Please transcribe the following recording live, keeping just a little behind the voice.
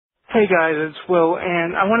Hey guys, it's Will,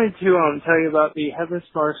 and I wanted to tell you about the Headless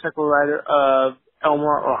Motorcycle Rider of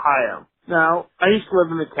Elmore, Ohio. Now, I used to live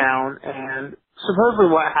in the town, and supposedly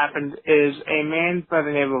what happened is a man by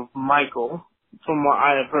the name of Michael, from what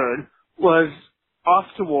I have heard, was off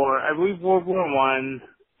to war, I believe World War I,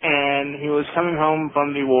 and he was coming home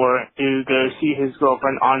from the war to go see his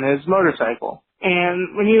girlfriend on his motorcycle.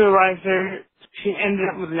 And when he arrived there, she ended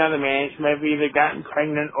up with another man. She might have either gotten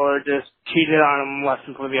pregnant or just cheated on him and left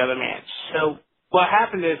him for the other man. So what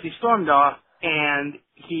happened is he stormed off, and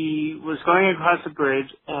he was going across the bridge,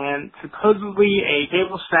 and supposedly a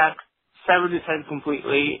cable snap severed his head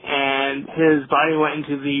completely, and his body went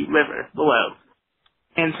into the river below.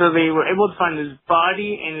 And so they were able to find his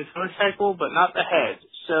body and his motorcycle, but not the head.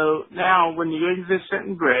 So now when you go to this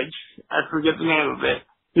certain bridge, I forget the name of it,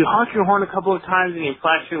 you honk your horn a couple of times and you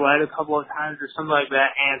flash your light a couple of times or something like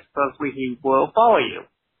that, and supposedly he will follow you.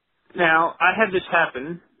 Now, I had this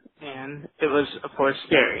happen, and it was, of course,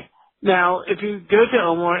 scary. Now, if you go to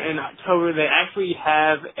Elmore in October, they actually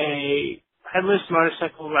have a Headless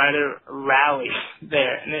Motorcycle Rider rally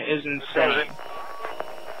there, and it is insane.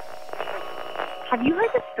 Have you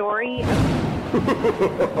heard the story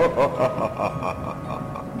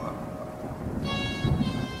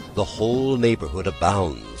The whole neighborhood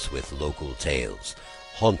abounds with local tales,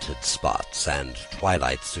 haunted spots, and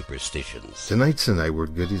twilight superstitions. Tonight's the night where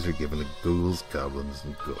goodies are given to ghouls, goblins,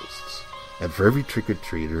 and ghosts. And for every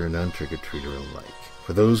trick-or-treater and non-trick-or-treater alike.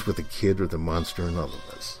 For those with the kid or the monster in all of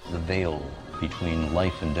us. The veil between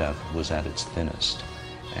life and death was at its thinnest,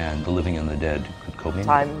 and the living and the dead could commingle.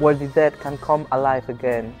 Time where the dead can come alive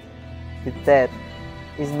again. The dead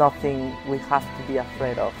is nothing we have to be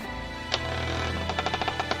afraid of.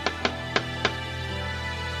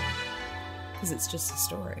 Because it's just a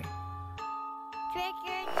story.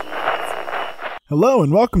 Hello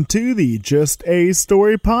and welcome to the Just a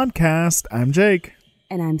Story podcast. I'm Jake.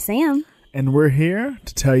 And I'm Sam. And we're here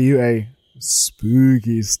to tell you a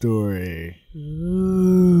spooky story.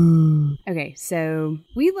 Ooh. Okay, so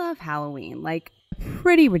we love Halloween, like a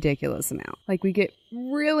pretty ridiculous amount. Like we get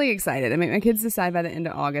really excited. I mean, my kids decide by the end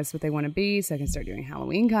of August what they want to be so I can start doing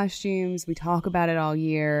Halloween costumes. We talk about it all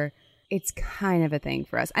year. It's kind of a thing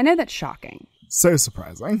for us. I know that's shocking. So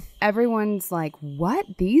surprising. Everyone's like, what?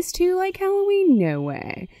 These two like Halloween? No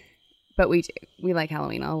way. But we do. We like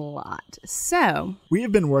Halloween a lot. So we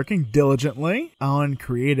have been working diligently on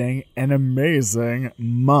creating an amazing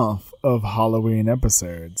month of Halloween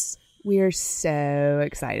episodes. We are so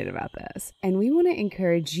excited about this. And we want to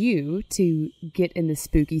encourage you to get in the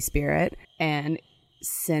spooky spirit and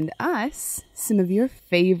send us some of your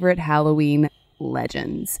favorite Halloween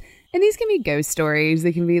legends. And these can be ghost stories.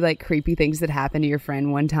 They can be like creepy things that happened to your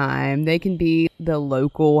friend one time. They can be the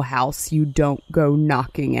local house you don't go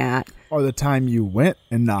knocking at. Or the time you went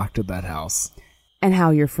and knocked at that house. And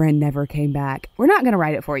how your friend never came back. We're not going to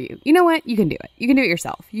write it for you. You know what? You can do it. You can do it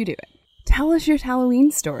yourself. You do it. Tell us your Halloween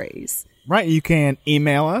stories. Right. You can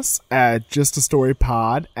email us at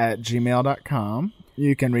justastorypod@gmail.com.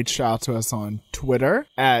 You can reach out to us on Twitter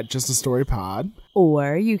at justastorypod.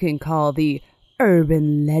 Or you can call the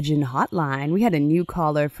Urban Legend Hotline. We had a new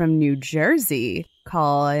caller from New Jersey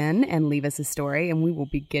call in and leave us a story, and we will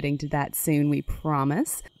be getting to that soon, we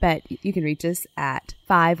promise. But you can reach us at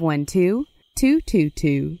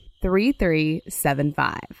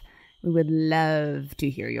 512-222-3375. We would love to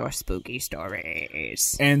hear your spooky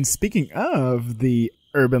stories. And speaking of the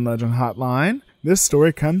Urban Legend Hotline, this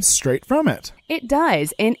story comes straight from it. It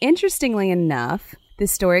does. And interestingly enough,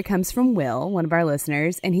 this story comes from Will, one of our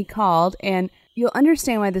listeners, and he called, and you'll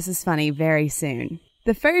understand why this is funny very soon.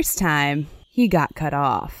 The first time, he got cut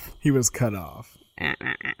off. He was cut off.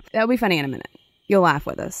 That'll be funny in a minute. You'll laugh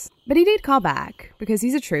with us. But he did call back because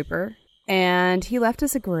he's a trooper, and he left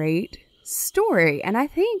us a great story. And I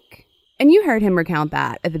think, and you heard him recount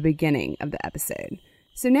that at the beginning of the episode.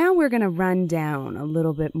 So now we're going to run down a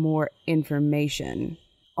little bit more information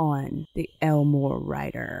on the Elmore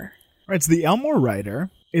Rider. Right, so the Elmore Rider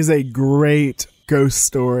is a great ghost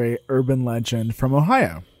story urban legend from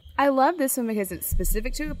Ohio. I love this one because it's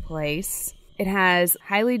specific to a place. It has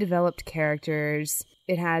highly developed characters.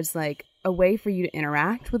 It has like a way for you to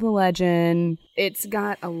interact with the legend. It's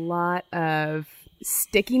got a lot of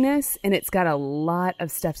stickiness, and it's got a lot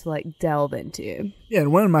of stuff to like delve into. Yeah,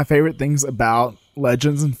 and one of my favorite things about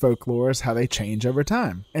legends and folklore is how they change over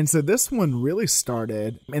time. And so this one really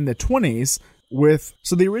started in the 20s with,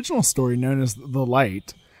 so the original story known as The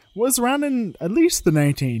Light was around in at least the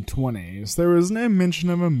 1920s. There was no mention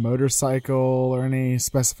of a motorcycle or any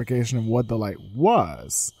specification of what the light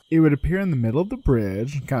was. It would appear in the middle of the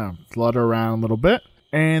bridge, kind of flutter around a little bit,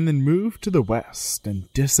 and then move to the west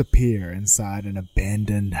and disappear inside an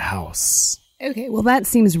abandoned house. Okay, well, that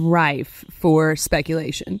seems rife for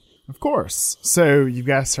speculation. Of course. So you've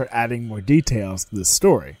got to start adding more details to this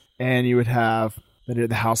story. And you would have that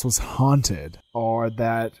the house was haunted, or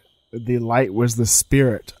that the light was the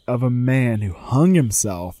spirit of a man who hung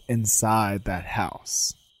himself inside that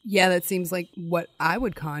house. Yeah, that seems like what I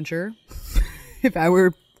would conjure if I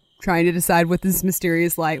were trying to decide what this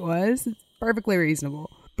mysterious light was. It's perfectly reasonable.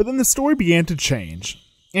 But then the story began to change,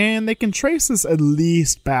 and they can trace this at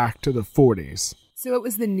least back to the 40s. So it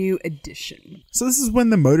was the new edition. So this is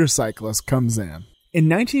when the motorcyclist comes in. In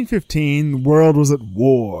 1915, the world was at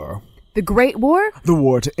war. The Great War? The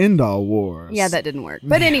war to end all wars. Yeah, that didn't work.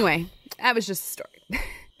 But anyway, that was just a story.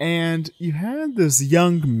 And you had this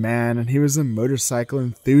young man, and he was a motorcycle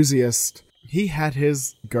enthusiast. He had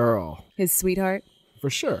his girl. His sweetheart? For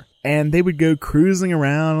sure. And they would go cruising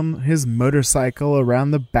around on his motorcycle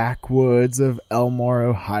around the backwoods of Elmore,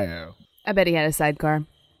 Ohio. I bet he had a sidecar.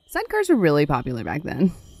 Sidecars were really popular back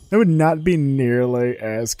then. They would not be nearly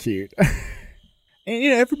as cute. And,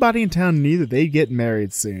 everybody in town knew that they'd get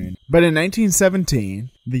married soon. But in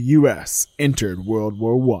 1917, the U.S. entered World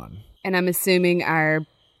War I. And I'm assuming our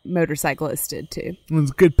motorcyclist did too.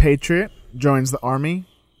 He's a good patriot, joins the army,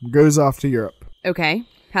 goes off to Europe. Okay.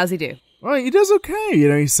 How's he do? Well, he does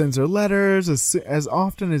okay. He sends her letters as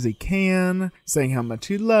often as he can, saying how much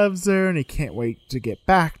he loves her, and he can't wait to get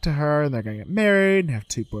back to her, and they're going to get married and have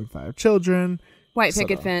 2.5 children. White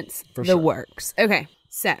picket fence, the sure. works. Okay,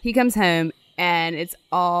 so he comes home, and it's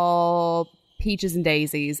all peaches and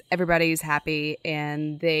daisies. Everybody's happy,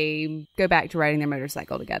 and they go back to riding their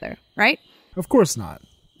motorcycle together, right? Of course not.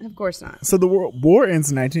 Of course not. So the war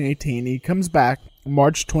ends in 1918. He comes back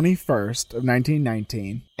March 21st of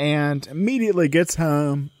 1919 and immediately gets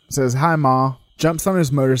home, says hi Ma, jumps on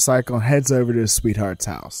his motorcycle and heads over to his sweetheart's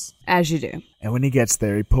house. As you do. And when he gets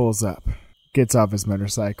there, he pulls up, gets off his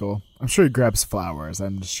motorcycle. I'm sure he grabs flowers,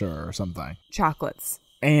 I'm sure, or something. Chocolates.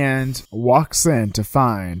 And walks in to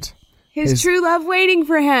find his true love waiting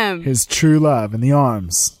for him. His true love in the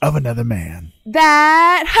arms of another man.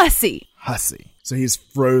 That hussy. So he's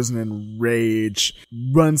frozen in rage,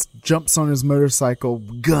 jumps on his motorcycle,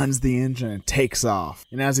 guns the engine, and takes off.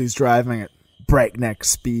 And as he's driving at breakneck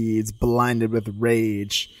speeds, blinded with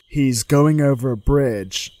rage, he's going over a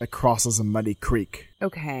bridge that crosses a muddy creek.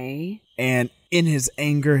 Okay. And in his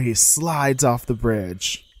anger, he slides off the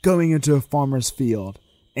bridge, going into a farmer's field,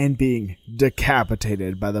 and being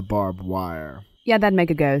decapitated by the barbed wire. Yeah, that'd make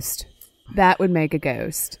a ghost. That would make a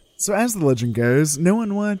ghost. So as the legend goes, no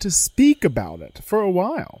one wanted to speak about it for a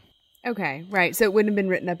while. Okay, right. So it wouldn't have been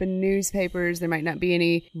written up in newspapers. There might not be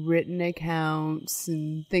any written accounts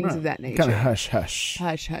and things of that nature. Kind of hush-hush.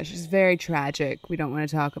 Hush-hush. It's very tragic. We don't want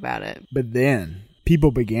to talk about it. But then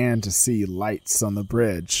people began to see lights on the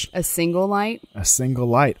bridge. A single light? A single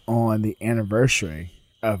light on the anniversary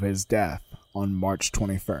of his death on March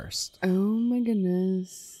 21st. Oh my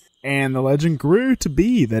goodness. And the legend grew to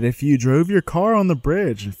be that if you drove your car on the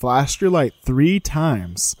bridge and flashed your light 3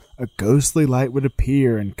 times, a ghostly light would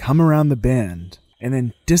appear and come around the bend, and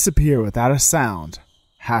then disappear without a sound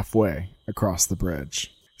halfway across the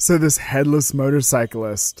bridge. So this headless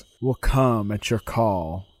motorcyclist will come at your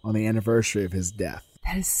call on the anniversary of his death.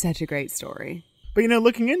 That is such a great story. But,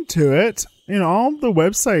 looking into it, all the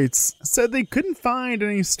websites said they couldn't find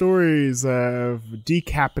any stories of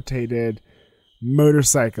decapitated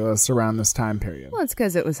motorcyclists around this time period. Well, it's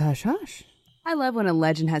because it was hush-hush. I love when a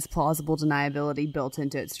legend has plausible deniability built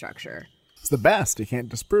into its structure. It's the best. You can't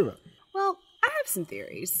disprove it. Well, I have some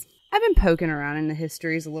theories. I've been poking around in the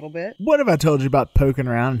histories a little bit. What have I told you about poking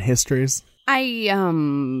around in histories? I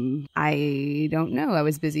don't know. I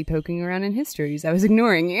was busy poking around in histories. I was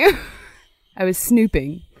ignoring you. I was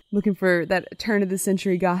snooping, looking for that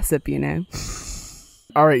turn-of-the-century gossip,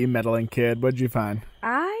 All right, you meddling kid. What'd you find?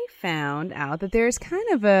 I found out that there's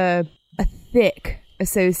kind of a thick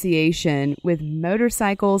association with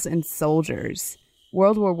motorcycles and soldiers,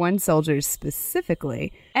 World War I soldiers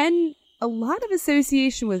specifically, and a lot of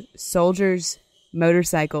association with soldiers,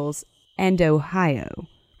 motorcycles, and Ohio.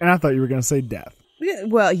 And I thought you were going to say death.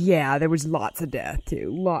 Well, yeah, there was lots of death,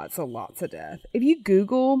 too. Lots of death. If you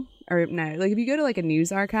Google, if you go to a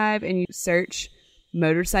news archive and you search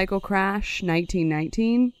motorcycle crash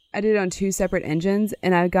 1919, I did it on 2 separate engines,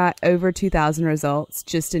 and I got over 2,000 results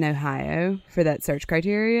just in Ohio for that search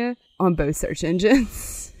criteria on both search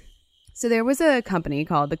engines. So there was a company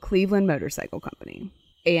called the Cleveland Motorcycle Company,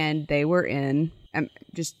 and they were in,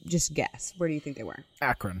 just guess, where do you think they were?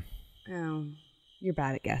 Akron. Oh, you're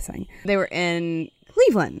bad at guessing. They were in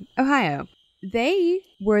Cleveland, Ohio. They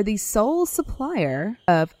were the sole supplier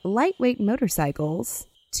of lightweight motorcycles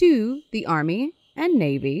to the Army and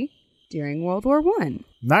Navy during World War I.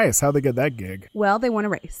 Nice. How'd they get that gig? Well, they won a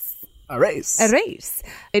race. A race. A race.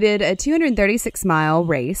 They did a 236-mile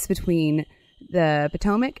race between the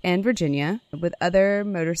Potomac and Virginia with other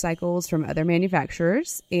motorcycles from other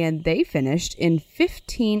manufacturers, and they finished in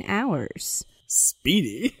 15 hours.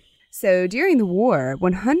 Speedy. So during the war,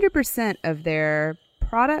 100% of their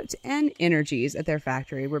product and energies at their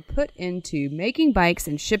factory were put into making bikes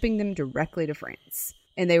and shipping them directly to France.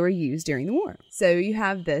 And they were used during the war. So you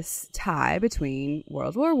have this tie between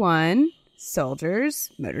World War I,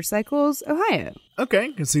 soldiers, motorcycles, Ohio.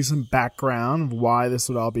 Okay, can see some background of why this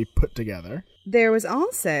would all be put together. There was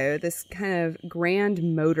also this kind of grand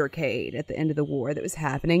motorcade at the end of the war that was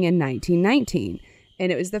happening in 1919.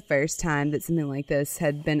 And it was the first time that something like this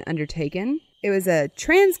had been undertaken. It was a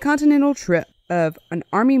transcontinental trip of an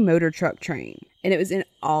Army motor truck train. And it was in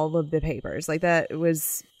all of the papers. Like, that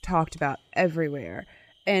was talked about everywhere.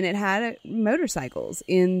 And it had motorcycles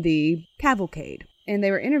in the cavalcade. And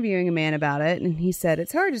they were interviewing a man about it, and he said,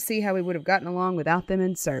 it's hard to see how we would have gotten along without them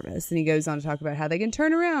in service. And he goes on to talk about how they can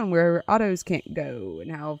turn around where autos can't go,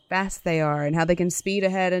 and how fast they are, and how they can speed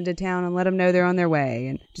ahead into town and let them know they're on their way,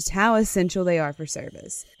 and just how essential they are for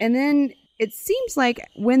service. And then it seems like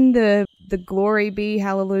when the Glory Be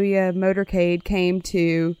Hallelujah motorcade came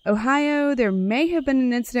to Ohio, there may have been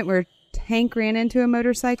an incident where a tank ran into a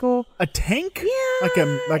motorcycle. A tank? Yeah.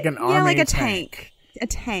 Like an army Yeah, like a tank. A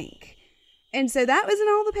tank. And so that was in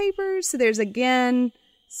all the papers. So there's, again,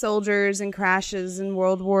 soldiers and crashes in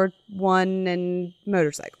World War I and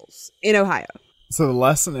motorcycles in Ohio. So the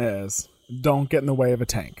lesson is, don't get in the way of a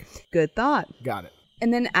tank. Good thought. Got it.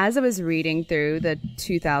 And then as I was reading through the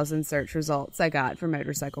 2000 search results I got for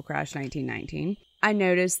Motorcycle Crash 1919, I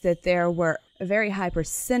noticed that there were a very high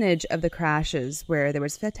percentage of the crashes where there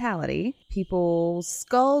was fatality. People's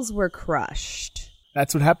skulls were crushed.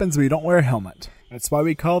 That's what happens when you don't wear a helmet. That's why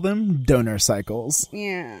we call them donor cycles.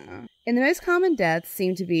 Yeah. And the most common deaths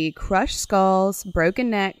seem to be crushed skulls, broken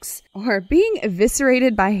necks, or being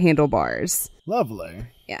eviscerated by handlebars. Lovely.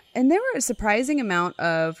 Yeah. And there were a surprising amount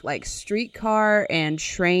of like streetcar and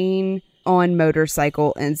train on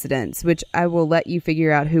motorcycle incidents, which I will let you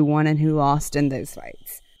figure out who won and who lost in those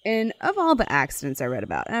fights. And of all the accidents I read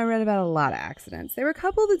about, and I read about a lot of accidents, there were a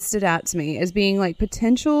couple that stood out to me as being like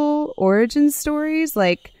potential origin stories,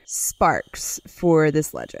 like sparks for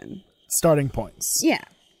this legend. Starting points. Yeah,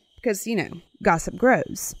 because, gossip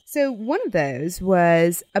grows. So one of those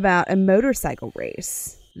was about a motorcycle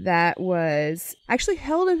race that was actually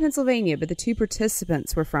held in Pennsylvania, but the two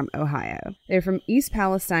participants were from Ohio. They were from East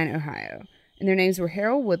Palestine, Ohio. And their names were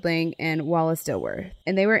Harold Woodling and Wallace Dilworth.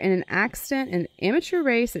 And they were in an accident in an amateur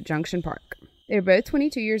race at Junction Park. They were both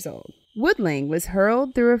 22 years old. Woodling was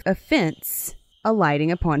hurled through a fence,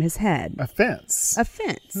 alighting upon his head. A fence? A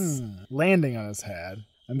fence. Landing on his head.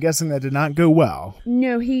 I'm guessing that did not go well.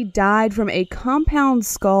 No, he died from a compound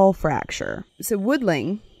skull fracture. So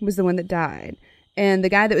Woodling was the one that died. And the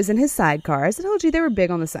guy that was in his sidecar, as I told you, they were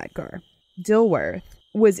big on the sidecar. Dilworth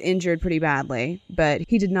was injured pretty badly, but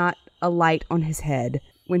he did not alight on his head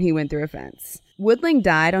when he went through a fence. Woodling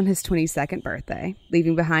died on his 22nd birthday,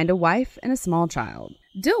 leaving behind a wife and a small child.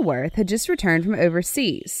 Dilworth had just returned from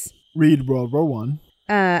overseas. Read World War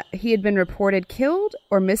I. He had been reported killed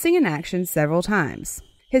or missing in action several times.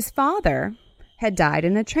 His father had died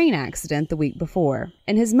in a train accident the week before,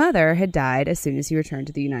 and his mother had died as soon as he returned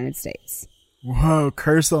to the United States. Whoa,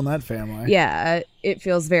 curse on that family. Yeah, it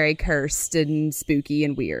feels very cursed and spooky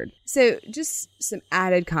and weird. So just some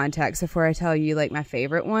added context before I tell you like my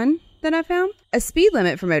favorite one that I found. A speed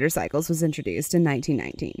limit for motorcycles was introduced in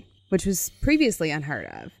 1919, which was previously unheard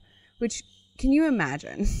of. Which, can you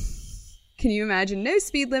imagine? Can you imagine no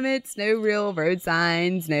speed limits, no real road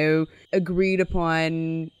signs, no agreed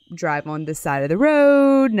upon drive on this side of the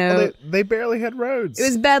road, no... Well, they barely had roads. It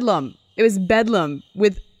was bedlam. It was bedlam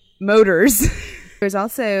with motors. There's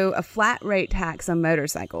also a flat rate tax on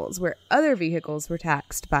motorcycles where other vehicles were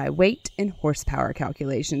taxed by weight and horsepower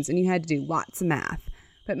calculations, and you had to do lots of math.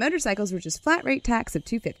 But motorcycles were just flat rate tax of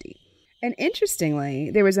 $250. And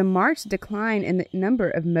interestingly, there was a marked decline in the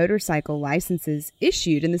number of motorcycle licenses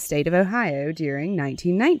issued in the state of Ohio during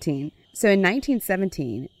 1919. So in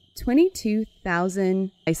 1917,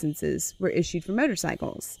 22,000 licenses were issued for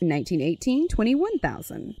motorcycles. In 1918,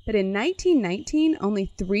 21,000. But in 1919,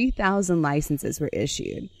 only 3,000 licenses were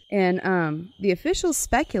issued. And the officials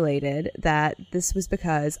speculated that this was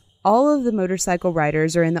because all of the motorcycle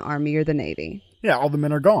riders are in the Army or the Navy. Yeah, all the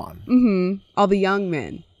men are gone. Mm-hmm. All the young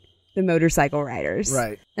men. the motorcycle riders.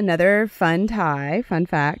 Right. Another fun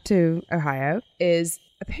fact to Ohio is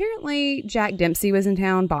apparently Jack Dempsey was in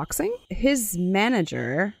town boxing. His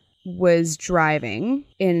manager was driving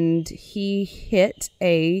and he hit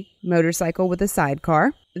a motorcycle with a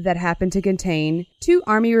sidecar that happened to contain 2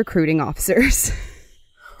 Army recruiting officers.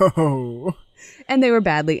 Oh. And they were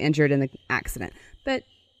badly injured in the accident. But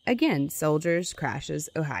again, soldiers, crashes,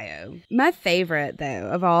 Ohio. My favorite, though,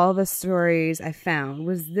 of all the stories I found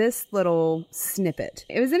was this little snippet.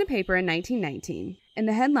 It was in a paper in 1919, and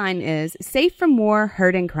the headline is, Safe from War,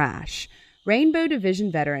 Hurt and Crash. Rainbow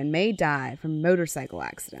Division veteran may die from motorcycle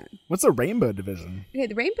accident. What's a Rainbow Division? Okay,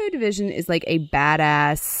 the Rainbow Division is like a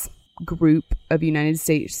badass group of United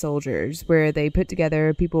States soldiers where they put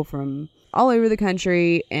together people from all over the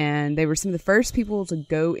country, and they were some of the first people to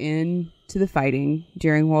go in to the fighting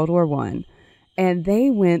during World War I, and they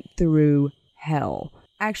went through hell.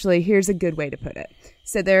 Actually, here's a good way to put it.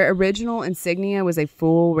 So their original insignia was a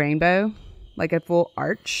full rainbow, like a full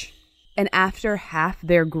arch, and after half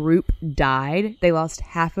their group died, they lost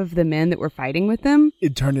half of the men that were fighting with them.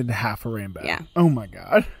 It turned into half a rainbow. Yeah. Oh my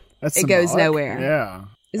God. That's It goes symbolic. nowhere. Yeah.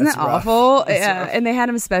 Isn't That's that rough. awful? That's Yeah. rough. And they had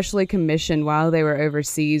them specially commissioned while they were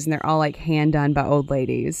overseas, and they're all like hand done by old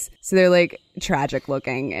ladies. So they're like tragic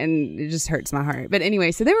looking, and it just hurts my heart. But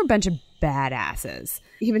anyway, so they were a bunch of badasses,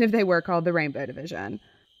 even if they were called the Rainbow Division.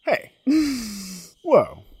 Hey.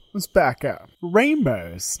 Whoa. Let's back up.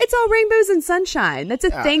 Rainbows. It's all rainbows and sunshine. That's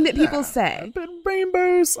a thing that people Nah, say. But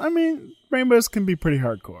rainbows, I mean, rainbows can be pretty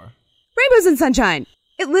hardcore. Rainbows and sunshine.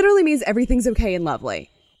 It literally means everything's okay and lovely.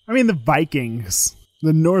 I mean, the Vikings,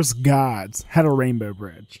 the Norse gods, had a rainbow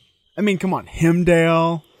bridge. I mean, come on.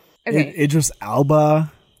 Himdall, Okay. Idris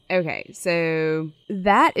Elba. Okay, so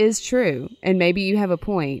that is true, and maybe you have a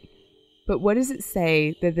point, but what does it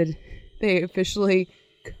say that they officially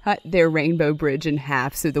cut their rainbow bridge in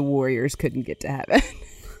half so the warriors couldn't get to heaven?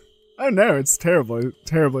 I know, it's terribly,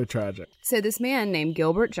 terribly tragic. So this man named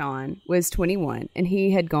Gilbert John was 21, and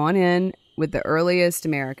he had gone in with the earliest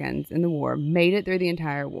Americans in the war, made it through the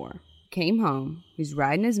entire war, came home, he's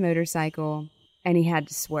riding his motorcycle, and he had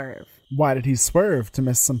to swerve. Why did he swerve? To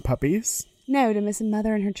miss some puppies? No, to miss a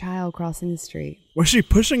mother and her child crossing the street. Was she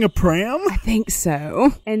pushing a pram? I think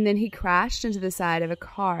so. And then he crashed into the side of a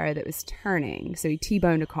car that was turning, so he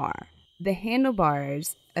T-boned a car. The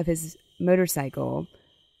handlebars of his motorcycle,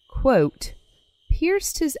 quote,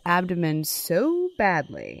 pierced his abdomen so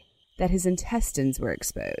badly that his intestines were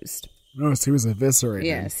exposed. Notice he was eviscerated.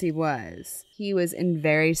 Yes, he was. He was in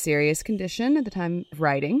very serious condition at the time of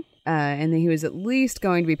writing, and he was at least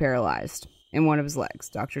going to be paralyzed in one of his legs.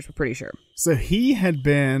 Doctors were pretty sure. So he had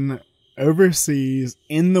been overseas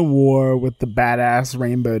in the war with the badass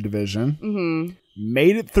Rainbow Division. Mm-hmm.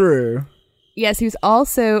 Made it through. Yes, he was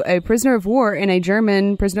also a prisoner of war in a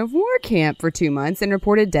German prisoner of war camp for 2 months and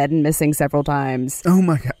reported dead and missing several times. Oh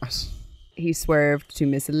my gosh. He swerved to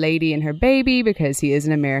miss a lady and her baby because he is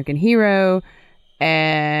an American hero.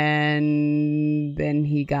 And then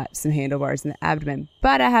he got some handlebars in the abdomen.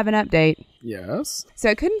 But I have an update. Yes. So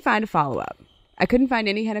I couldn't find a follow-up. I couldn't find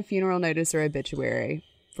any kind of funeral notice or obituary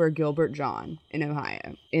for Gilbert John in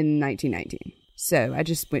Ohio in 1919. So I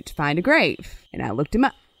just went to find a grave, and I looked him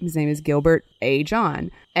up. His name is Gilbert A.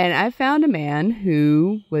 John. And I found a man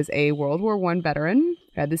who was a World War I veteran,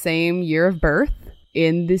 had the same year of birth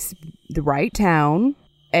in the right town,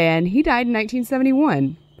 and he died in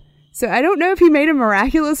 1971. So I don't know if he made a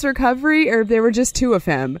miraculous recovery or if there were just 2 of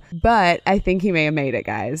him, but I think he may have made it,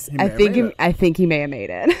 guys. I think he may have made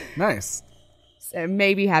it. Nice. So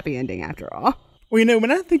maybe happy ending after all. Well, you know,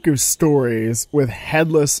 when I think of stories with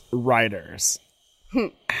headless riders,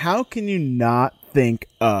 how can you not think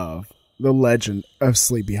of the legend of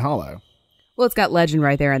Sleepy Hollow? Well, it's got legend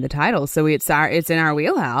right there in the title, so it's in our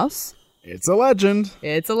wheelhouse. It's a legend.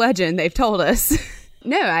 It's a legend. They've told us.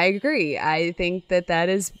 No, I agree. I think that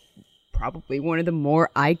is probably one of the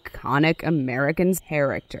more iconic American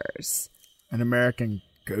characters. An American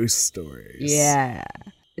ghost stories. Yeah.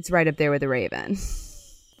 It's right up there with the Raven.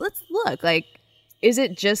 Let's look. Like, is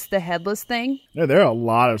it just the headless thing? No, there are a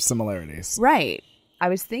lot of similarities. Right. I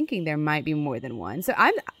was thinking there might be more than one. So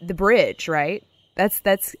I'm the bridge, right?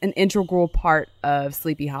 That's an integral part of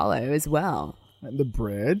Sleepy Hollow as well. The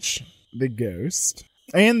bridge, the ghost,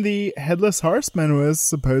 and the Headless Horseman was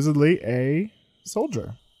supposedly a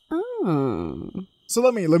soldier. Oh. So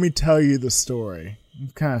let me tell you the story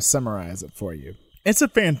and kind of summarize it for you. It's a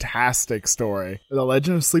fantastic story. The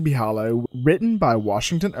Legend of Sleepy Hollow, written by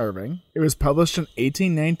Washington Irving. It was published in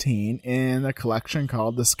 1819 in a collection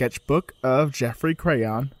called The Sketchbook of Geoffrey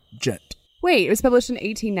Crayon, Gent. Wait, it was published in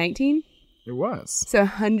 1819? It was. So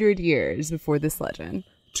 100 years before this legend.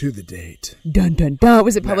 to the date. Dun dun dun.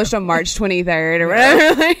 Was it published on March 23rd or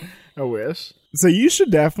whatever? I wish. So you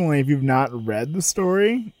should definitely, if you've not read the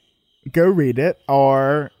story, go read it,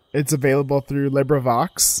 or it's available through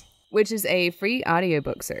LibriVox, which is a free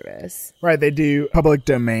audiobook service. Right, they do public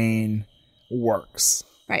domain works.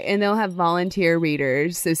 Right, and they'll have volunteer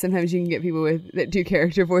readers, so sometimes you can get people that do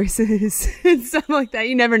character voices and stuff like that.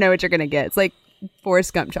 You never know what you're going to get. It's like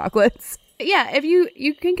Forrest Gump chocolates. Yeah, if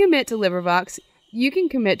you can commit to LibriVox, you can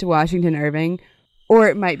commit to Washington Irving, or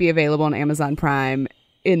it might be available on Amazon Prime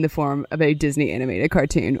in the form of a Disney animated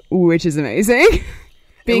cartoon, which is amazing.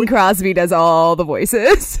 Bing Crosby does all the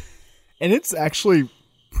voices. And it's actually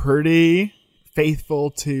pretty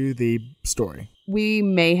faithful to the story. We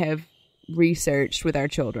may have researched with our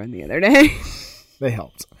children the other day. They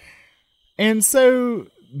helped. And so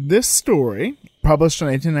this story, published in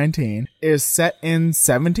 1819, is set in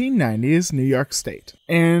 1790s New York State.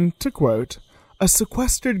 And to quote, "A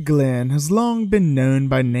sequestered glen has long been known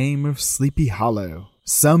by name of Sleepy Hollow.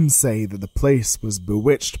 Some say that the place was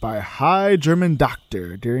bewitched by a high German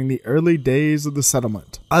doctor during the early days of the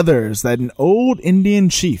settlement. Others that an old Indian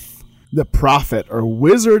chief, the prophet or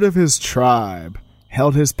wizard of his tribe,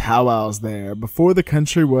 held his powwows there before the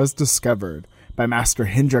country was discovered by Master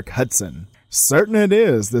Hendrick Hudson. Certain it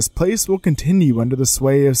is, this place will continue under the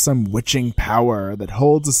sway of some witching power that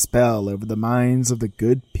holds a spell over the minds of the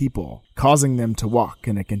good people, causing them to walk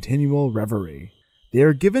in a continual reverie. They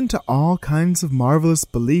are given to all kinds of marvelous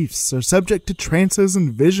beliefs, are subject to trances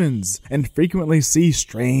and visions, and frequently see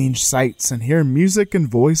strange sights and hear music and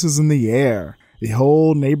voices in the air. The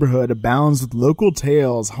whole neighborhood abounds with local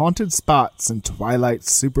tales, haunted spots, and twilight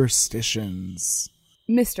superstitions."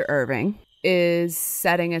 Mr. Irving is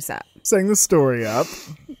setting us up. Setting the story up.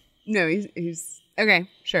 No, he's okay,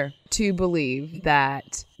 sure. To believe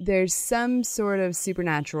that there's some sort of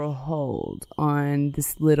supernatural hold on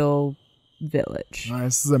this little village.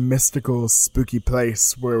 This is a mystical, spooky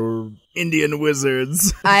place where Indian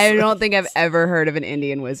wizards. I don't think I've ever heard of an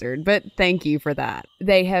Indian wizard, but thank you for that.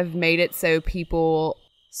 They have made it so people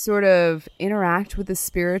sort of interact with the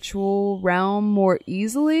spiritual realm more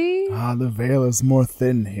easily. The veil is more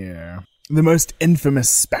thin here. The most infamous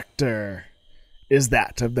specter is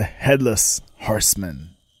that of the Headless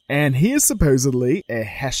Horseman. And he is supposedly a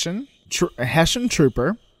Hessian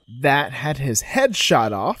trooper that had his head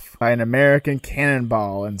shot off by an American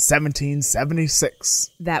cannonball in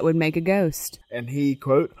 1776. That would make a ghost. And he,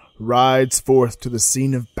 quote, rides forth to the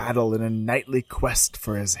scene of battle in a nightly quest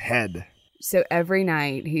for his head. So every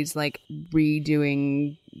night he's like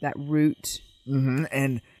redoing that route. Mm-hmm.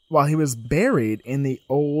 And while he was buried in the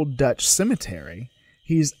old Dutch cemetery,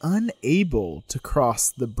 he's unable to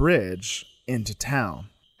cross the bridge into town.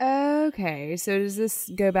 Okay, so does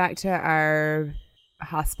this go back to our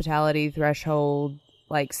hospitality threshold,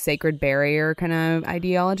 like sacred barrier kind of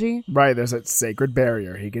ideology? Right, there's that sacred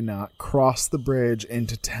barrier. He cannot cross the bridge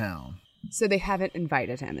into town. So they haven't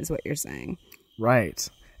invited him, is what you're saying. Right.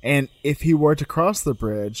 And if he were to cross the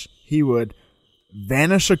bridge, he would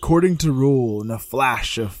vanish according to rule in a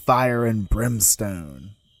flash of fire and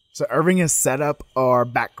brimstone. So Irving has set up our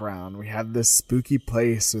background. We have this spooky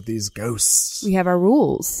place with these ghosts. We have our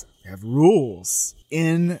rules. We have rules.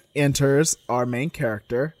 In enters our main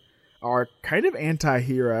character, our kind of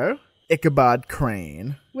anti-hero, Ichabod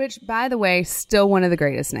Crane. Which, by the way, still one of the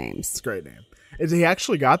greatest names. It's a great name. He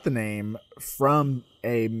actually got the name from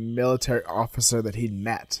a military officer that he'd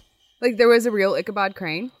met. Like there was a real Ichabod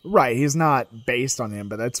Crane? Right, he's not based on him,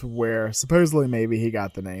 but that's where supposedly maybe he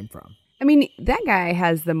got the name from. I mean, that guy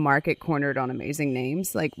has the market cornered on amazing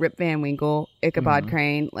names, like Rip Van Winkle, Ichabod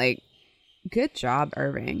Crane. Like, good job,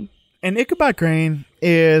 Irving. And Ichabod Crane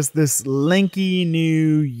is this lanky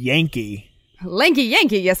new Yankee. Lanky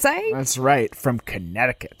Yankee, you say? That's right, from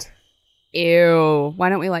Connecticut. Ew. Why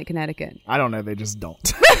don't we like Connecticut? I don't know, they just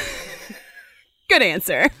don't. Good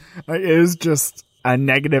answer. It is just a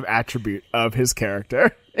negative attribute of his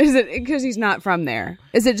character. Is it because he's not from there?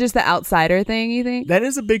 Is it just the outsider thing, you think? That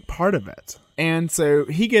is a big part of it. And so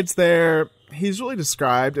he gets there. He's really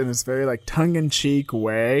described in this very like tongue-in-cheek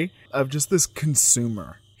way of just this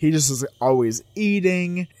consumer. He just is always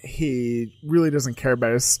eating. He really doesn't care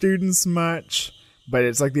about his students much. But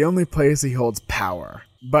it's like the only place he holds power.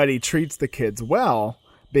 But he treats the kids well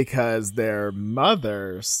because their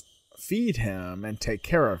mothers feed him and take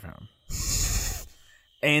care of him.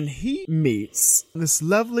 And he meets this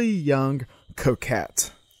lovely young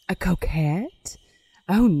coquette. A coquette?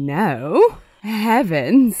 Oh no.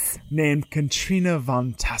 Heavens. Named Katrina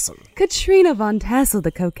von Tassel. Katrina von Tassel,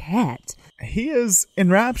 the coquette. He is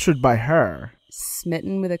enraptured by her.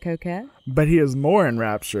 Smitten with a coquette? But he is more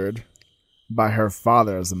enraptured by her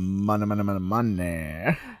father's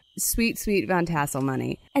money. Sweet, sweet Van Tassel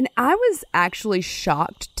money. And I was actually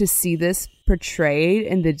shocked to see this portrayed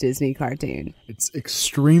in the Disney cartoon. It's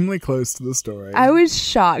extremely close to the story. I was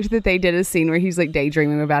shocked that they did a scene where he's like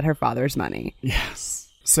daydreaming about her father's money. Yes.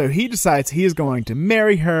 So he decides he is going to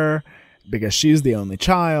marry her because she's the only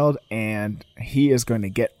child, and he is going to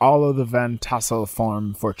get all of the Van Tassel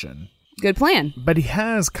farm fortune. Good plan. But he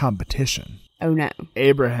has competition. Oh no.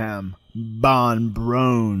 Abraham Bon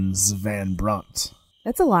Brones Van Brunt.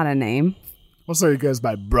 That's a lot of name. Well, so he goes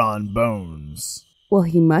by Bron Bones. Well,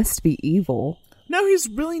 he must be evil. No, he's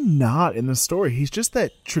really not in the story. He's just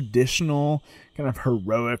that traditional, kind of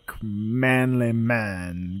heroic, manly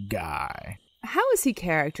man guy. How is he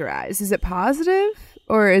characterized? Is it positive?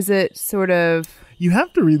 Or is it sort of... You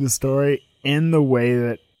have to read the story in the way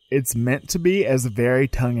that it's meant to be, as very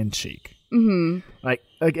tongue-in-cheek. Mm-hmm. Like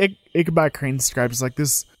Ichabod Crane describes like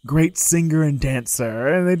this great singer and dancer,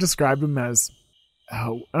 and they describe him as, I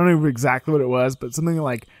don't know exactly what it was, but something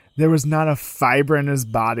like, there was not a fiber in his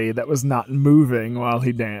body that was not moving while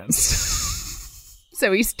he danced.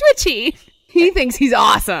 So he's twitchy. He thinks he's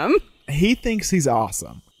awesome. He thinks he's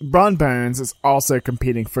awesome. Bron Bones is also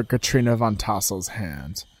competing for Katrina Van Tassel's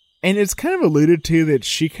hand. And it's kind of alluded to that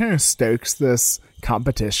she kind of stokes this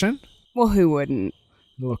competition. Well, who wouldn't?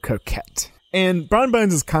 A little coquette. And Bron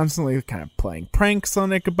Bones is constantly kind of playing pranks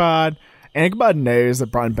on Ichabod. And Ichabod knows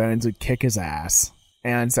that Bron Bones would kick his ass.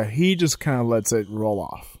 And so he just kind of lets it roll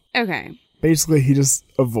off. Okay. Basically, he just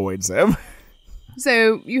avoids him.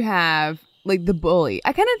 So you have... like the bully.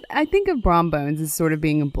 I think of Bron Bones as sort of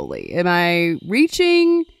being a bully. Am I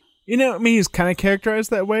reaching? You know, I mean, he's kind of characterized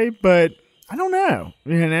that way, but I don't know.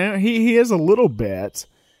 You know, he is a little bit,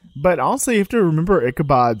 but also you have to remember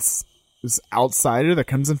Ichabod's this outsider that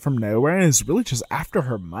comes in from nowhere and is really just after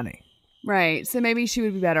her money. Right. So maybe she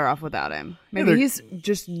would be better off without him. Maybe he's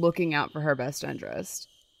just looking out for her best interest.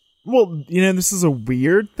 Well, you know, this is a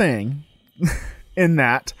weird thing in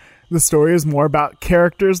that the story is more about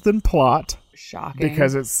characters than plot. Shocking.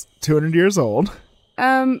 Because it's 200 years old.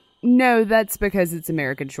 No, that's because it's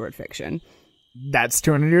American short fiction. That's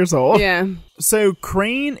 200 years old. Yeah. So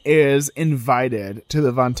Crane is invited to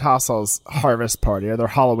the Van Tassel's harvest party, or their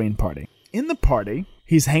Halloween party. In the party,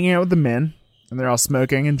 he's hanging out with the men, and they're all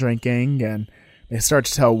smoking and drinking, and they start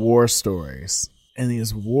to tell war stories. And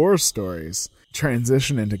these war stories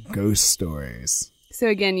transition into ghost stories. So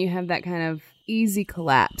again, you have that kind of easy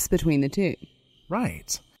collapse between the two.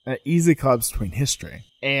 Right. An easy collapse between history.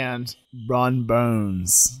 And Bron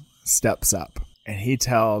Bones steps up, and he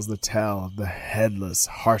tells the tale of the Headless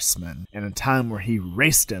Horseman in a time where he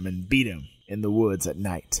raced him and beat him in the woods at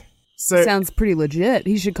night. So sounds pretty legit.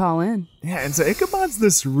 He should call in. Yeah, and so Ichabod's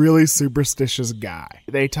this really superstitious guy.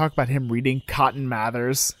 They talk about him reading Cotton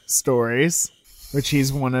Mather's stories, which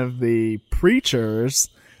he's one of the preachers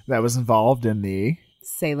that was involved in the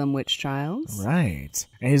Salem Witch Trials. Right.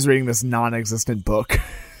 And he's reading this non-existent book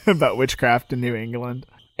about witchcraft in New England.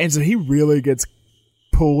 And so he really gets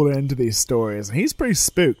pulled into these stories. And he's pretty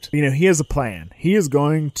spooked. You know, he has a plan. He is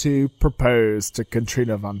going to propose to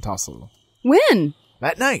Katrina Van Tassel. When?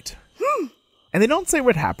 That night. And they don't say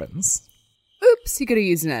what happens. Oops, he could have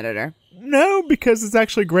used an editor. No, because it's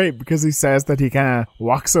actually great, because he says that he kind of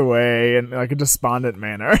walks away in like a despondent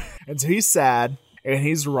manner. And so he's sad, and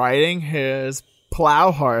he's riding his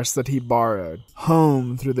plow horse that he borrowed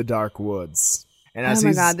home through the dark woods. And as oh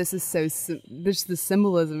my god, this is so... the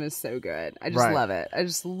symbolism is so good. I just love it. I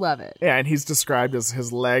just love it. Yeah, and he's described as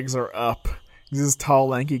his legs are up. He's this tall,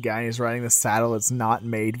 lanky guy, and he's riding this saddle that's not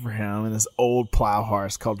made for him, and this old plow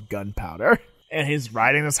horse called Gunpowder. And he's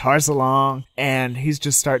riding this horse along, and he's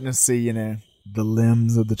just starting to see, you know, the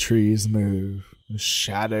limbs of the trees move, the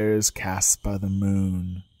shadows cast by the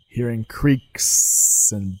moon, hearing creaks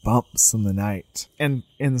and bumps in the night. And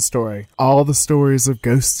in the story, all the stories of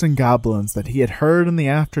ghosts and goblins that he had heard in the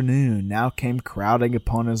afternoon now came crowding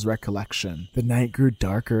upon his recollection. The night grew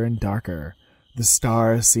darker and darker. The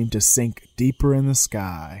stars seemed to sink deeper in the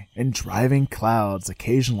sky, and driving clouds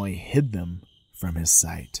occasionally hid them from his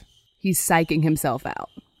sight. He's psyching himself out.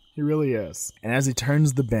 He really is. And as he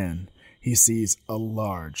turns the bend, he sees a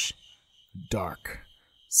large, dark,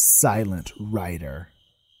 silent rider.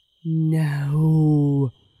 No.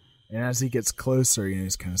 And as he gets closer, you know,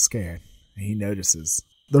 he's kind of scared. And he notices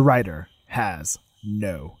the rider has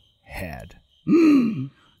no head.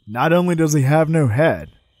 Not only does he have no head,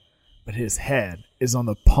 but his head is on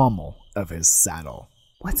the pommel of his saddle.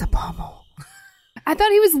 What's a pommel? I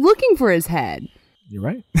thought he was looking for his head. You're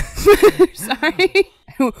right. Sorry.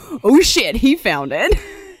 Oh shit, he found it.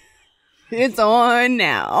 It's on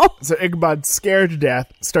now. So Ichabod, scared to death,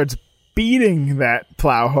 starts beating that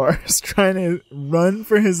plow horse, trying to run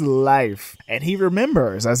for his life. And he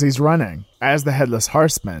remembers as he's running, as the Headless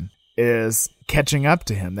Horseman is catching up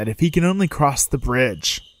to him, that if he can only cross the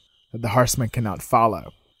bridge, that the horseman cannot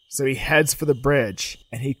follow. So he heads for the bridge,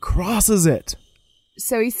 and he crosses it.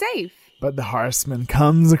 So he's safe. But the horseman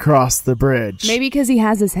comes across the bridge. Maybe because he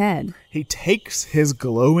has his head. He takes his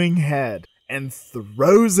glowing head and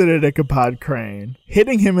throws it at Ichabod Crane,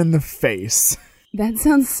 hitting him in the face. That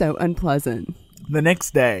sounds so unpleasant. The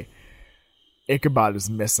next day, Ichabod is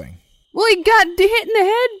missing. Well, he got hit in the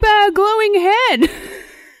head by a glowing head.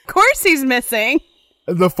 Of course he's missing.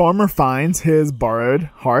 The farmer finds his borrowed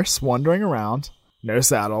horse wandering around. No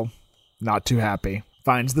saddle. Not too happy.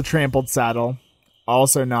 Finds the trampled saddle.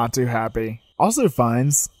 Also not too happy. Also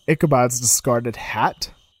finds Ichabod's discarded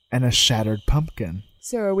hat and a shattered pumpkin.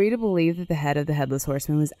 So are we to believe that the head of the Headless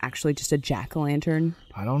Horseman was actually just a jack-o'-lantern?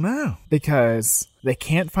 I don't know. Because they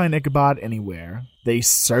can't find Ichabod anywhere. They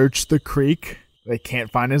search the creek. They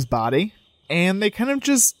can't find his body. And they kind of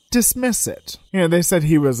just dismiss it. You know, they said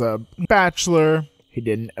he was a bachelor. He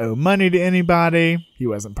didn't owe money to anybody. He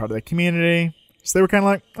wasn't part of the community. So they were kind of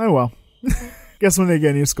like, oh well. Guess when they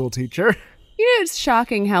get a new school teacher. You know, it's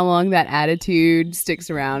shocking how long that attitude sticks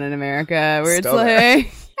around in America, where Still it's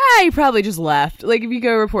like, he probably just left. Like, if you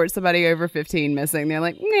go report somebody over 15 missing, they're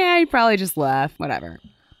like, nah, he probably just left. Whatever.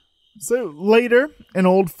 So later, an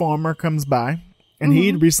old farmer comes by, and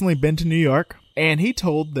he'd recently been to New York, and he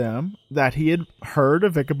told them that he had heard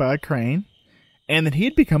of Ichabod Crane, and that he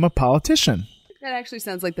had become a politician. That actually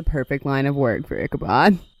sounds like the perfect line of work for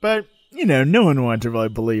Ichabod. But, you know, no one wanted to really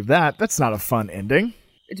believe that. That's not a fun ending.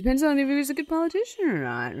 It depends on if he was a good politician or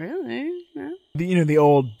not, really. Yeah. The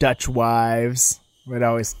old Dutch wives would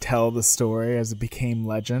always tell the story as it became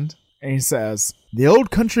legend. And he says, the old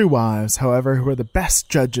country wives, however, who are the best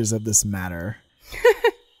judges of this matter,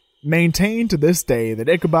 maintain to this day that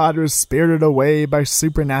Ichabod was spirited away by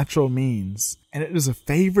supernatural means. And it is a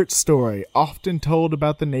favorite story often told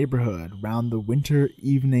about the neighborhood round the winter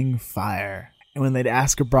evening fire. And when they'd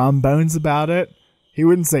ask Brom Bones about it, he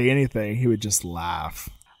wouldn't say anything. He would just laugh.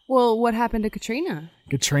 Well, what happened to Katrina?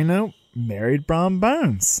 Katrina married Brom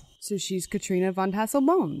Bones. So she's Katrina von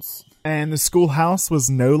Tassel-Bones. And the schoolhouse was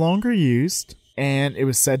no longer used, and it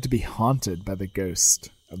was said to be haunted by the ghost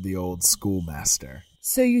of the old schoolmaster.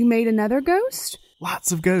 So you made another ghost?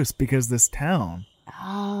 Lots of ghosts, because this town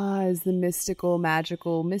is the mystical,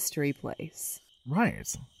 magical mystery place.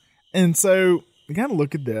 Right. And so you gotta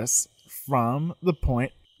look at this from the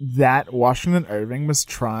point that Washington Irving was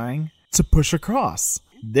trying to push across.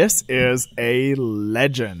 This is a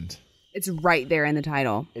legend. It's right there in the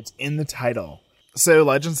title. It's in the title. So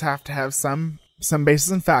legends have to have some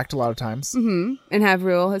basis in fact a lot of times. Mm-hmm. And have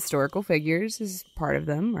real historical figures as part of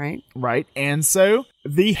them, right? Right. And so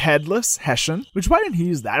the Headless Hessian, which why didn't he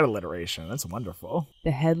use that alliteration? That's wonderful.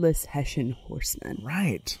 The Headless Hessian Horseman.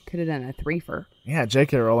 Right. Could have done a threefer. Yeah,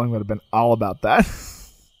 J.K. Rowling would have been all about that.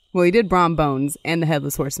 Well, he did Brom Bones and the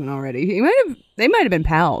Headless Horseman already. They might have been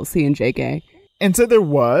pals, he and J.K. And so there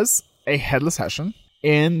was a Headless Hessian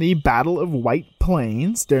in the Battle of White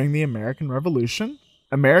Plains during the American Revolution.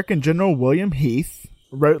 American General William Heath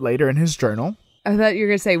wrote later in his journal. I thought you were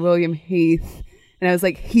going to say William Heath. And I was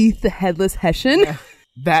like, Heath the Headless Hessian?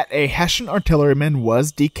 That a Hessian artilleryman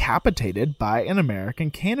was decapitated by an American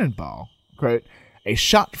cannonball. Quote, a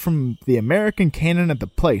shot from the American cannon at the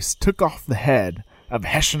place took off the head of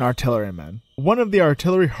Hessian artilleryman. One of the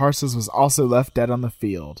artillery horses was also left dead on the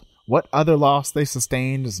field. What other loss they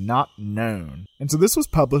sustained is not known. And so this was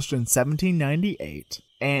published in 1798,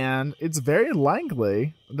 and it's very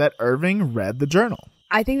likely that Irving read the journal.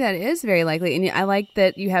 I think that is very likely, and I like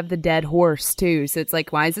that you have the dead horse, too. So it's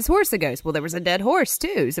like, why is this horse a ghost? Well, there was a dead horse,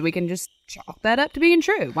 too, so we can just chalk that up to being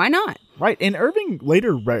true. Why not? Right, and Irving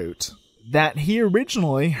later wrote that he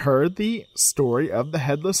originally heard the story of the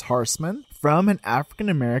Headless Horseman from an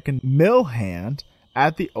African-American mill hand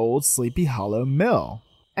at the old Sleepy Hollow Mill.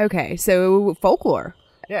 Okay, so folklore.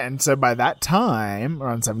 Yeah, and so by that time,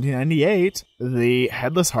 around 1798, the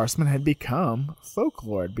Headless Horseman had become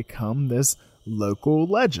folklore, had become this local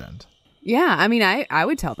legend. Yeah, I mean, I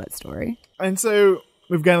would tell that story. And so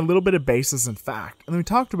we've got a little bit of basis in fact. And then we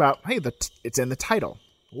talked about, hey, it's in the title.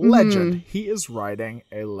 Legend. Mm-hmm. He is writing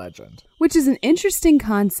a legend. Which is an interesting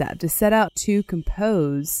concept to set out to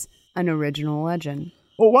compose an original legend.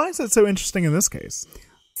 Well, why is that so interesting in this case?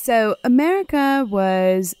 So America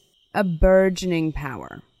was a burgeoning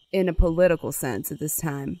power in a political sense at this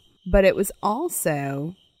time, but it was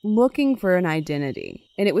also looking for an identity.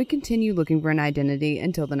 And it would continue looking for an identity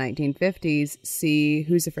until the 1950s. See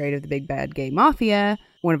Who's Afraid of the Big Bad Gay Mafia,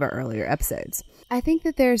 one of our earlier episodes. I think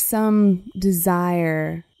that there's some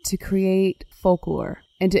desire to create folklore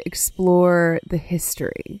and to explore the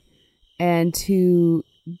history and to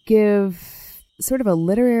give sort of a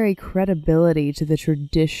literary credibility to the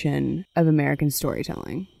tradition of American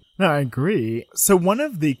storytelling. No, I agree. So one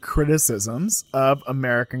of the criticisms of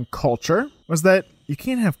American culture was that you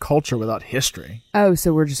can't have culture without history. Oh,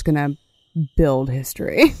 so we're just going to build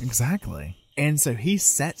history. Exactly. And so he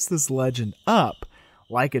sets this legend up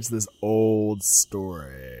like it's this old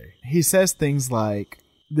story. He says things like,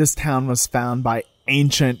 this town was found by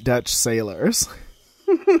ancient Dutch sailors.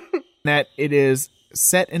 That it is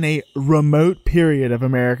set in a remote period of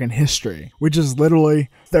American history, which is literally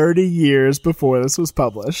 30 years before this was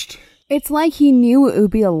published. It's like he knew it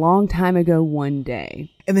would be a long time ago one day.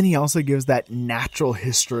 And then he also gives that natural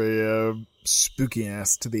history of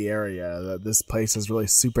spookiness to the area, that this place is really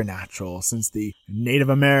supernatural since the Native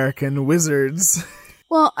American wizards.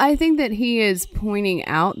 Well, I think that he is pointing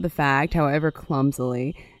out the fact, however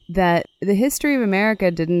clumsily, that the history of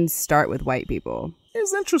America didn't start with white people.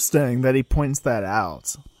 It's interesting that he points that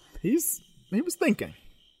out. He was thinking.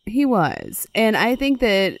 He was. And I think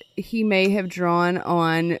that he may have drawn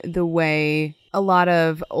on the way a lot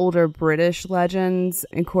of older British legends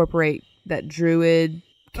incorporate that druid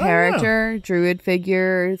character, druid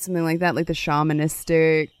figure, something like that, like the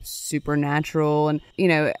shamanistic, supernatural. And, you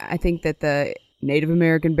know, I think that the Native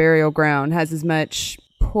American burial ground has as much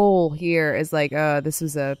pull here as like, this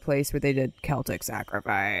was a place where they did Celtic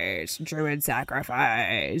sacrifice, druid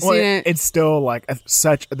sacrifice. Well, you know? it's still like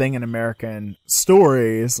such a thing in American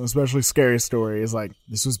stories, especially scary stories. Like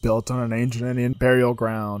this was built on an ancient Indian burial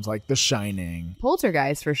ground, like The Shining.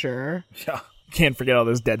 Poltergeist for sure. Yeah. Can't forget all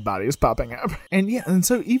those dead bodies popping up. And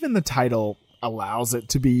so even the title allows it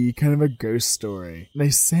to be kind of a ghost story.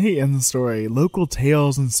 They say in the story, local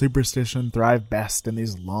tales and superstition thrive best in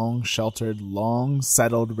these long-sheltered,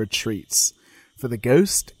 long-settled retreats. For the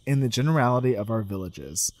ghost in the generality of our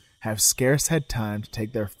villages have scarce had time to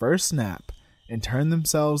take their first nap and turn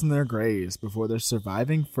themselves in their graves before their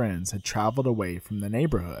surviving friends had traveled away from the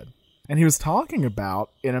neighborhood. And he was talking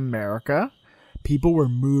about, in America, people were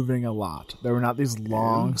moving a lot. There were not these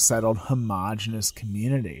long-settled, homogenous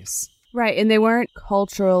communities. Right, and they weren't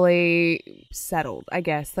culturally settled, I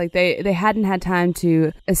guess. Like, they hadn't had time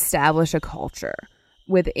to establish a culture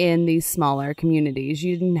within these smaller communities.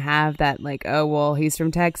 You didn't have that, like, oh, well, he's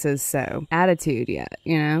from Texas, so attitude yet,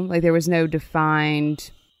 you know? Like, there was no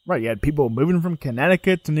defined... Right, you had people moving from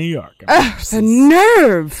Connecticut to New York. The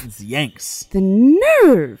nerve! It's Yanks. The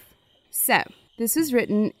nerve! So... this was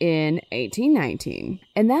written in 1819,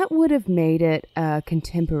 and that would have made it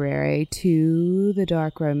contemporary to the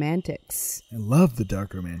Dark Romantics. I love the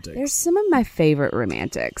Dark Romantics. They're some of my favorite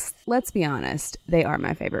romantics. Let's be honest, they are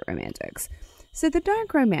my favorite romantics. So the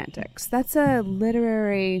Dark Romantics, that's a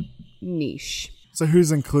literary niche. So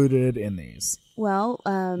who's included in these? Well,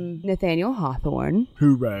 Nathaniel Hawthorne.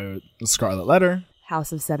 Who wrote The Scarlet Letter?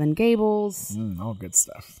 House of Seven Gables. All good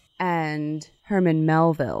stuff. And Herman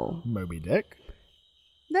Melville. Moby Dick.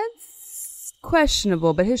 That's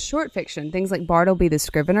questionable, but his short fiction, things like Bartleby the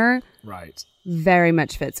Scrivener, right, very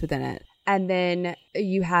much fits within it. And then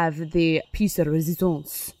you have the piece de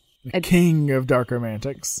résistance. The king of dark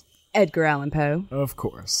romantics. Edgar Allan Poe. Of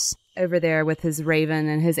course. Over there with his Raven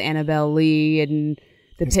and his Annabelle Lee and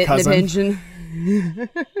the his Pit cousin. and the Pigeon.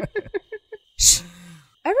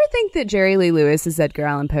 Ever think that Jerry Lee Lewis is Edgar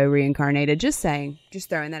Allan Poe reincarnated? Just saying. Just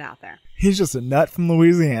throwing that out there. He's just a nut from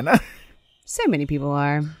Louisiana. So many people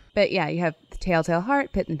are. But yeah, you have the Telltale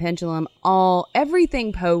Heart, Pit and the Pendulum,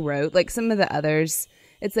 everything Poe wrote. Like some of the others,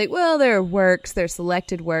 it's like, well, there are works, there are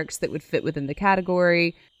selected works that would fit within the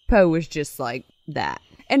category. Poe was just like that.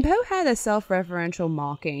 And Poe had a self-referential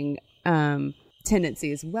mocking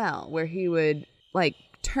tendency as well, where he would like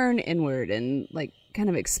turn inward and like kind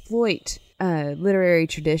of exploit literary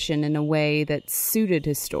tradition in a way that suited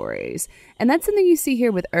his stories. And that's something you see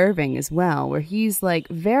here with Irving as well, where he's like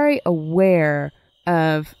very aware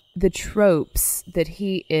of the tropes that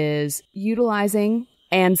he is utilizing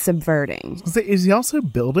and subverting. Is he also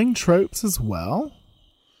building tropes as well?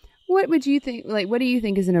 What would you think? Like, what do you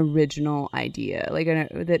think is an original idea, like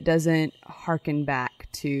that doesn't harken back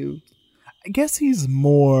to? I guess he's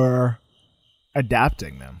more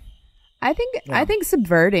adapting them. I think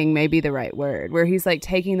subverting may be the right word, where he's like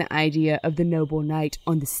taking the idea of the noble knight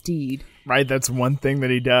on the steed. Right, that's one thing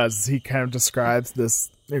that he does. He kind of describes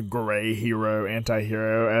this gray hero,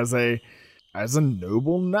 anti-hero as a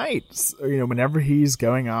noble knight. You know, whenever he's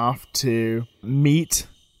going off to meet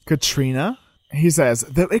Katrina. He says,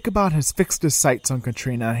 though Ichabod has fixed his sights on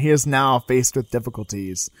Katrina, he is now faced with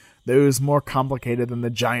difficulties, those more complicated than the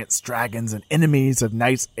giants, dragons, and enemies of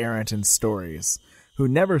knights errant in stories, who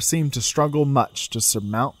never seem to struggle much to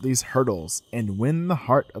surmount these hurdles and win the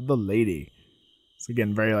heart of the lady. It's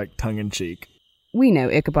again very like tongue-in-cheek. We know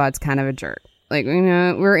Ichabod's kind of a jerk. Like, you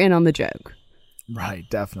know, we're in on the joke. Right,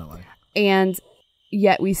 definitely. And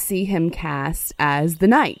yet we see him cast as the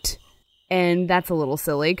knight. And that's a little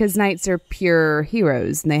silly because knights are pure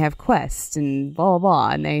heroes and they have quests and blah, blah, blah,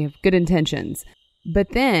 and they have good intentions.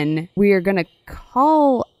 But then we are going to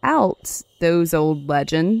call out those old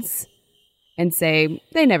legends and say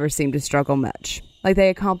they never seem to struggle much. Like they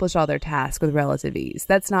accomplish all their tasks with relative ease.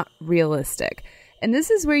 That's not realistic. And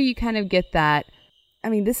this is where you kind of get that. I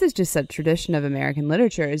mean, this is just a tradition of American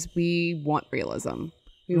literature is we want realism.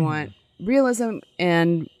 We want realism,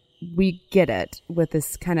 and we get it with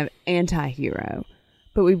this kind of anti-hero.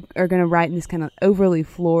 But we are going to write in this kind of overly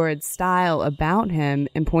florid style about him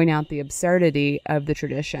and point out the absurdity of the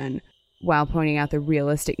tradition while pointing out the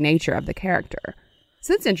realistic nature of the character.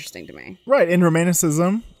 So it's interesting to me. Right. In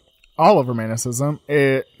Romanticism, all of Romanticism,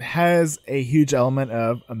 it has a huge element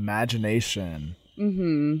of imagination.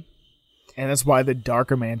 Mm-hmm. And that's why the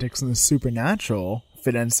dark romantics and the supernatural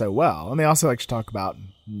fit in so well. And they also like to talk about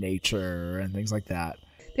nature and things like that.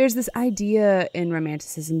 There's this idea in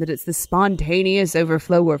Romanticism that it's the spontaneous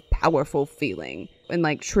overflow of powerful feeling in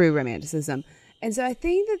like true Romanticism. And so I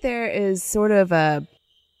think that there is sort of a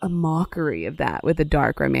mockery of that with the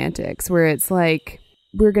dark romantics where it's like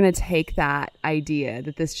we're going to take that idea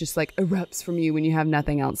that this just like erupts from you when you have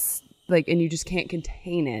nothing else like and you just can't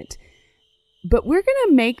contain it. But we're going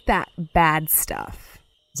to make that bad stuff.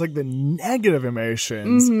 It's like the negative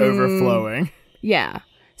emotions overflowing. Yeah.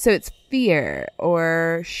 So it's fear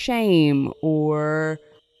or shame or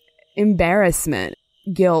embarrassment,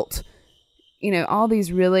 guilt, you know, all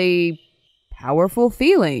these really powerful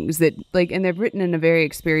feelings that like, and they're written in a very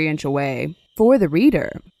experiential way for the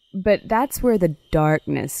reader. But that's where the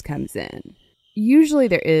darkness comes in. Usually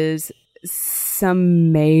there is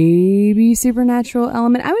some maybe supernatural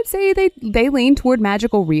element. I would say they lean toward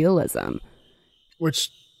magical realism.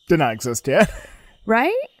 Which did not exist yet.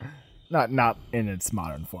 Right? Not in its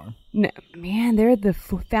modern form. No, man, they're the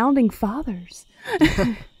founding fathers.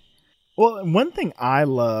 Well, one thing I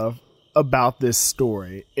love about this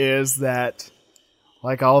story is that,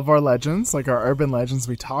 like all of our legends, like our urban legends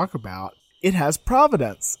we talk about, it has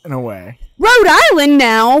providence in a way. Rhode Island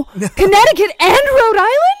now? Connecticut and Rhode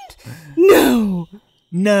Island? No.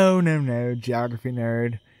 No, geography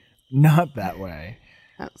nerd. Not that way.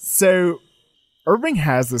 Oh. So, Irving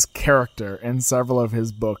has this character in several of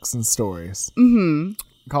his books and stories.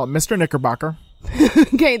 Call it Mr. Knickerbocker.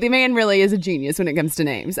 Okay, the man really is a genius when it comes to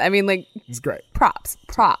names. I mean, like, he's great. Props,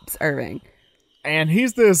 Irving. And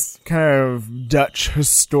he's this kind of Dutch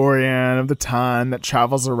historian of the time that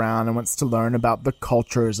travels around and wants to learn about the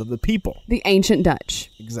cultures of the people. The ancient Dutch.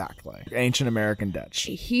 Exactly. Ancient American Dutch.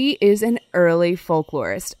 He is an early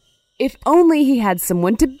folklorist. If only he had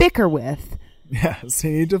someone to bicker with. Yes, he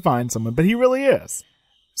needed to find someone, but he really is.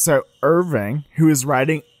 So Irving, who is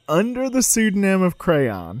writing under the pseudonym of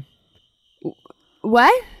Crayon.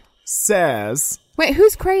 What? Says... Wait,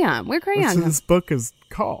 who's Crayon? Where Crayon? That's what this book is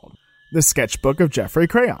called. The Sketchbook of Geoffrey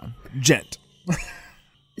Crayon. Gent.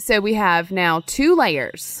 So we have now 2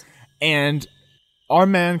 layers. And our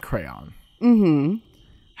man Crayon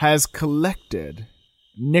has collected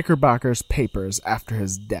Knickerbocker's papers after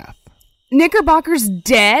his death. Knickerbocker's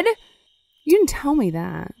dead? You didn't tell me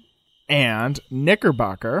that. And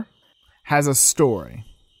Knickerbocker has a story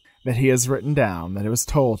that he has written down that it was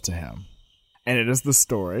told to him. And it is the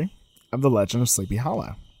story of the legend of Sleepy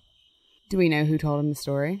Hollow. Do we know who told him the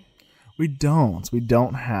story? We don't. We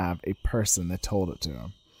don't have a person that told it to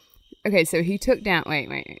him. Okay, so he took down... Wait.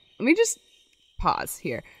 Let me just pause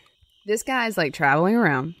here. This guy's like traveling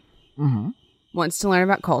around. Wants to learn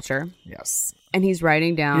about culture. Yes. And he's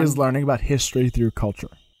writing down... He is learning about history through culture.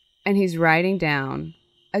 And he's writing down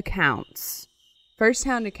accounts.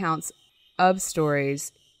 First-hand accounts of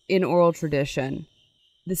stories in oral tradition.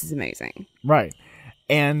 This is amazing. Right.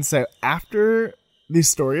 And so after the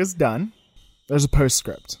story is done, there's a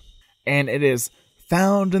postscript. And it is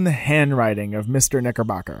found in the handwriting of Mr.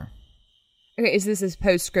 Knickerbocker. Okay, is this his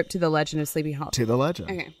postscript to the legend of Sleepy Hollow? To the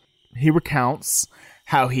legend. Okay. He recounts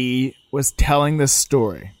how he was telling this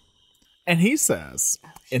story. And he says,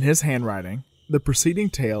 in his handwriting, the preceding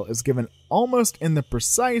tale is given almost in the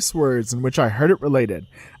precise words in which I heard it related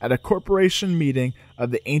at a corporation meeting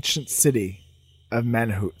of the ancient city of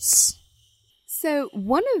Manhoots. So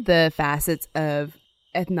one of the facets of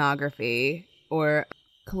ethnography or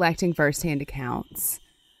collecting firsthand accounts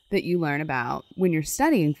that you learn about when you're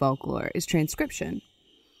studying folklore is transcription.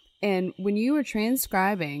 And when you are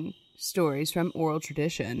transcribing stories from oral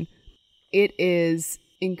tradition, it is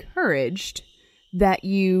encouraged that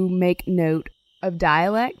you make note of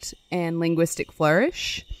dialect and linguistic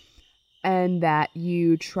flourish, and that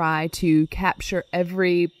you try to capture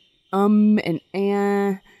every and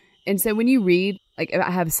eh. And so when you read, like, I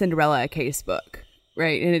have Cinderella, a case book,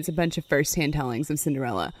 right? And it's a bunch of first-hand tellings of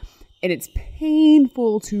Cinderella. And it's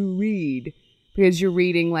painful to read because you're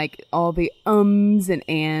reading, like, all the and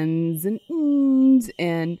ands and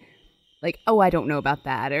and, like, oh, I don't know about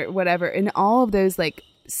that or whatever. And all of those, like,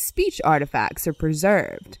 speech artifacts are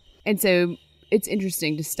preserved. And so it's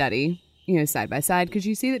interesting to study, you know, side by side, because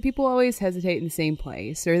you see that people always hesitate in the same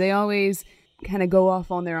place, or they always kind of go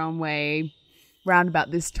off on their own way round about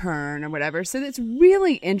this turn or whatever. So it's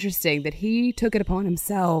really interesting that he took it upon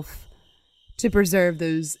himself to preserve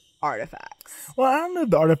those artifacts. Well, I don't know if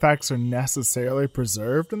the artifacts are necessarily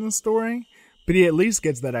preserved in the story, but he at least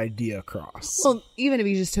gets that idea across. Well, even if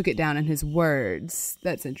he just took it down in his words,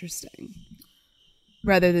 that's interesting,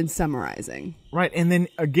 rather than summarizing. Right, and then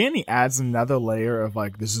again he adds another layer of,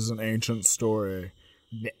 like, this is an ancient story,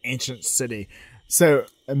 the ancient city. So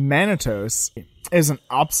Manitos is an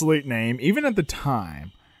obsolete name, even at the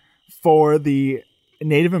time, for the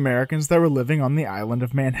Native Americans that were living on the island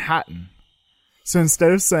of Manhattan. So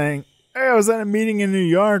instead of saying, hey, I was at a meeting in New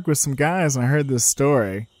York with some guys and I heard this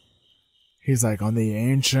story, he's like, on the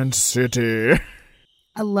ancient city.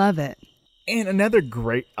 I love it. And another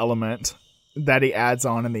great element that he adds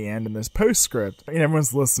on in the end in this postscript, and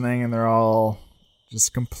everyone's listening and they're all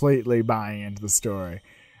just completely buying into the story.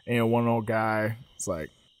 And, you know, one old guy is like,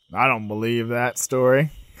 I don't believe that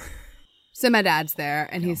story. So my dad's there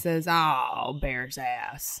and he says, oh, bear's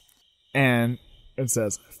ass. And it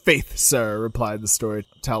says, faith, sir, replied the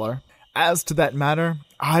storyteller. As to that matter,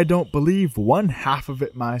 I don't believe one half of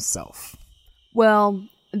it myself. Well,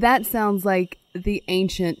 that sounds like the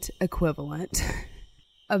ancient equivalent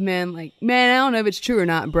of man, like, man, I don't know if it's true or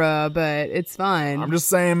not, bruh, but it's fine. I'm just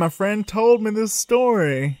saying my friend told me this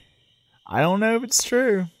story. I don't know if it's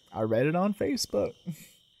true. I read it on Facebook.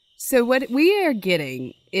 So what we are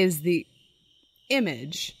getting is the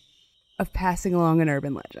image of passing along an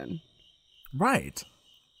urban legend. Right.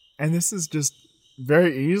 And this is just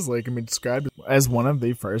very easily can be described as one of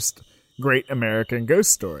the first great American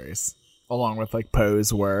ghost stories, along with, like,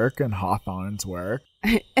 Poe's work and Hawthorne's work.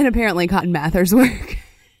 And apparently Cotton Mather's work.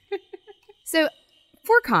 So,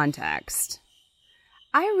 for context,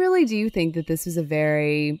 I really do think that this was a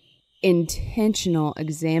very intentional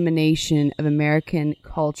examination of American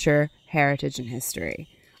culture, heritage, and history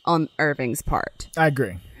on Irving's part. I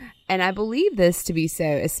agree. And I believe this to be so,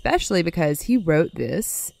 especially because he wrote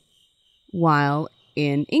this while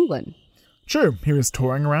in England. True. He was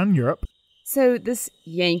touring around Europe. So this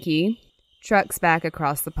Yankee trucks back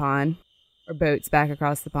across the pond, or boats back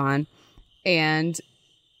across the pond, and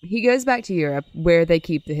he goes back to Europe where they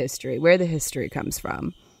keep the history, where the history comes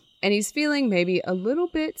from. And he's feeling maybe a little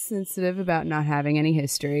bit sensitive about not having any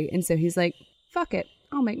history. And so he's like, fuck it,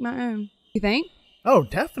 I'll make my own. You think? Oh,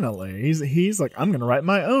 definitely. He's like, I'm going to write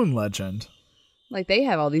my own legend. Like, they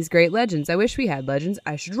have all these great legends. I wish we had legends.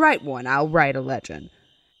 I should write one. I'll write a legend.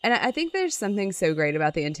 And I think there's something so great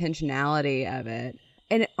about the intentionality of it.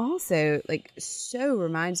 And it also, like, so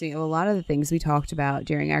reminds me of a lot of the things we talked about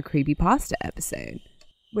during our creepypasta episode,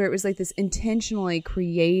 where it was like this intentionally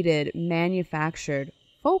created, manufactured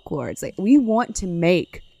folklore. It's like, we want to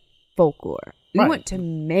make folklore. We Right. want to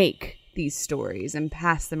make these stories and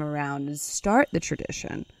pass them around and start the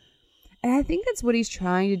tradition. And I think that's what he's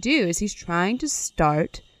trying to do, is he's trying to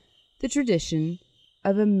start the tradition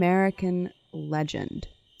of American legend.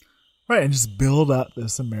 Right, and just build up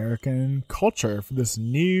this American culture for this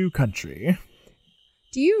new country.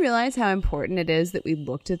 Do you realize how important it is that we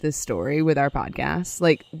looked at this story with our podcast?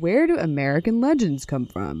 Like, where do American legends come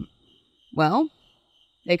from? Well,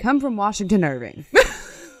 they come from Washington Irving.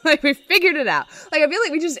 Like, we figured it out. Like, I feel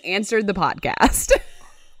like we just answered the podcast.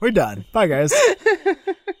 We're done. Bye, guys.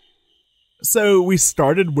 So we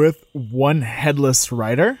started with one headless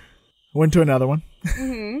rider, went to another one.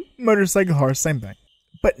 Mm-hmm. Motorcycle horse, same thing.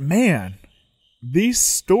 But man, these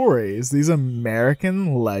stories, these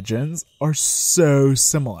American legends are so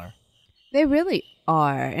similar. They really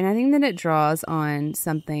are. And I think that it draws on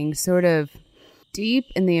something sort of deep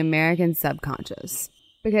in the American subconscious.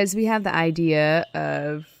 Because we have the idea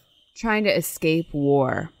of trying to escape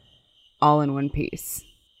war all in one piece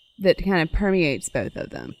that kind of permeates both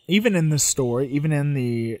of them. Even in this story, even in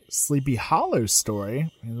the Sleepy Hollow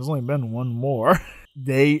story, there's only been one more.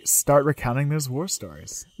 they start recounting those war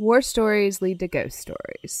stories. War stories lead to ghost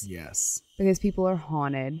stories. Yes. Because people are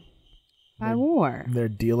haunted by war. They're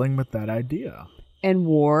dealing with that idea. And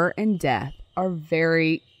war and death are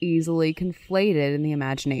very easily conflated in the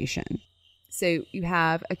imagination. So you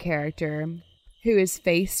have a character who is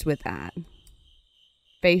faced with that.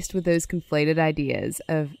 Faced with those conflated ideas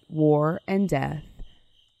of war and death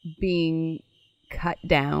being cut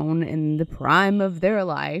down in the prime of their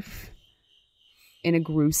life in a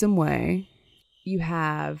gruesome way. You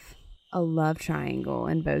have a love triangle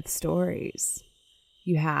in both stories.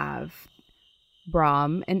 You have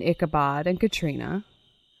Brom and Ichabod and Katrina.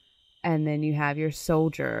 And then you have your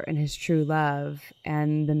soldier and his true love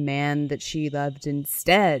and the man that she loved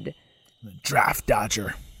instead. The draft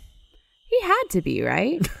dodger. He had to be,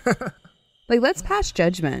 right? Like, let's pass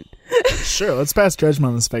judgment. Sure, let's pass judgment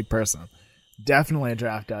on this fake person. Definitely a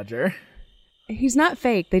draft dodger. He's not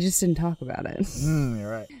fake. They just didn't talk about it. You're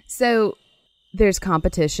right. So there's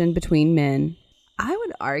competition between men. I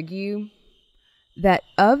would argue that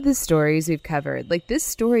of the stories we've covered, like, this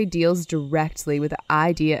story deals directly with the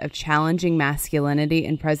idea of challenging masculinity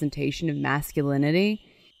and presentation of masculinity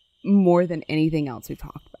more than anything else we've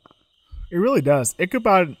talked about. It really does.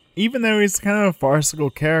 Ichabod, even though he's kind of a farcical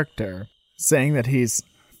character, saying that he's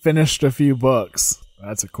finished a few books,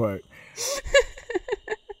 that's a quote,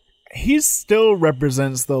 he still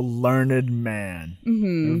represents the learned man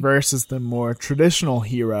versus the more traditional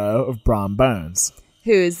hero of Brom Bones.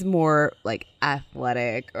 Who is more, like,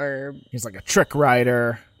 athletic or... He's like a trick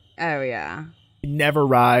rider. Oh, yeah. He never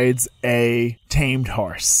rides a tamed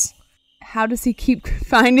horse. How does he keep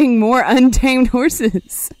finding more untamed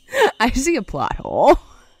horses? I see a plot hole.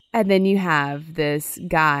 And then you have this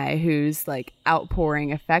guy who's, like,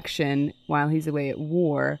 outpouring affection while he's away at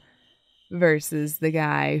war versus the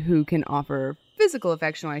guy who can offer physical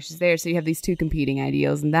affection while she's there. So you have these two competing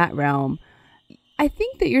ideals in that realm. I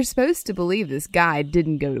think that you're supposed to believe this guy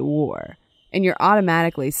didn't go to war. And you're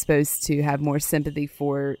automatically supposed to have more sympathy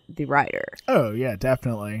for the writer. Oh, yeah,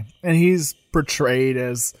 definitely. And he's portrayed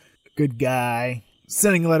as a good guy,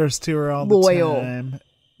 sending letters to her all the time.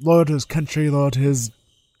 Loyal to his country, loyal to his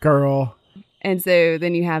girl. And so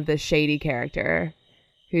then you have this shady character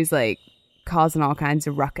who's, like, causing all kinds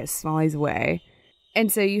of ruckus while he's away.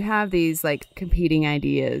 And so you have these, like, competing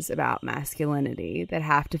ideas about masculinity that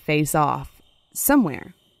have to face off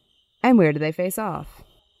somewhere. And where do they face off?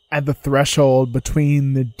 At the threshold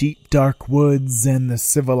between the deep dark woods and the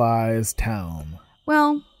civilized town.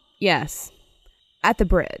 Well, yes. At the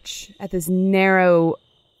bridge. At this narrow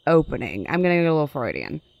opening. I'm going to get a little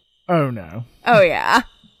Freudian. Oh, no. Oh, yeah.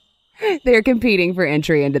 They're competing for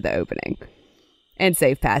entry into the opening. And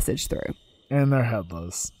safe passage through. And they're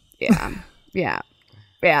headless. Yeah. Yeah.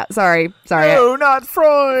 Sorry. No, not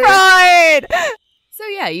Freud! Freud! So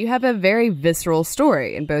yeah, you have a very visceral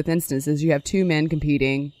story. In both instances, you have two men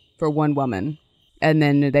competing for one woman. And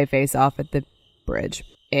then they face off at the bridge.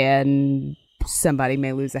 And somebody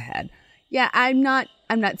may lose a head. Yeah, I'm not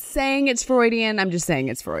saying it's Freudian. I'm just saying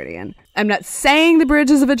it's Freudian. I'm not saying the bridge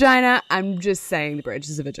is a vagina. I'm just saying the bridge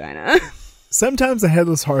is a vagina. Sometimes a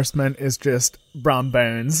headless horseman is just Brom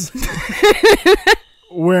Bones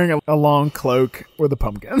wearing a long cloak with a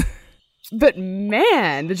pumpkin. But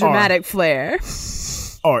man, the dramatic flair.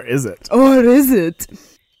 Or is it?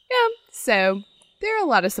 Yeah, so there are a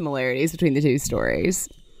lot of similarities between the two stories.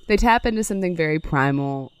 They tap into something very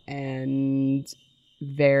primal and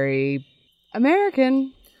very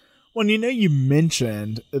American. Well, you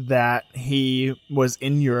mentioned that he was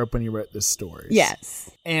in Europe when he wrote this story. Yes.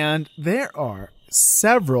 And there are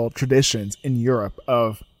several traditions in Europe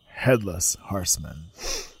of headless horsemen.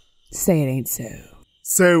 Say it ain't so.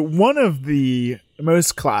 So one of the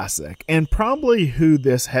most classic, and probably who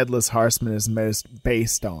this headless horseman is most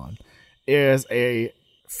based on, is a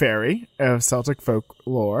fairy of Celtic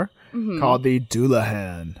folklore called the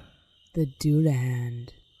Dullahan. The Dullahan.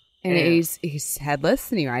 And he's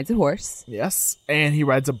headless and he rides a horse. Yes, and he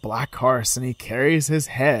rides a black horse and he carries his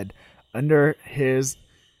head under his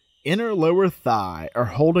inner lower thigh or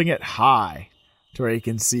holding it high to where he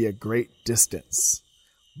can see a great distance,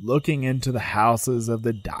 looking into the houses of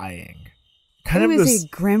the dying. Is he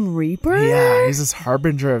Grim Reaper? Yeah, he's this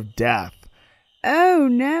harbinger of death. Oh,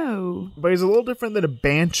 no. But he's a little different than a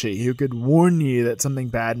banshee who could warn you that something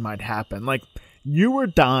bad might happen. Like, you were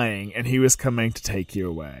dying and he was coming to take you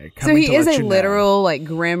away. So he is a literal, like,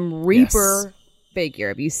 Grim Reaper figure.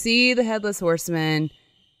 If you see the Headless Horseman,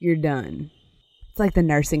 you're done. It's like the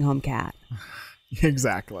nursing home cat.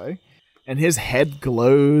 Exactly. And his head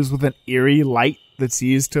glows with an eerie light that's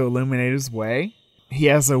used to illuminate his way. He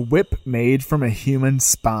has a whip made from a human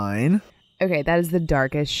spine. Okay, that is the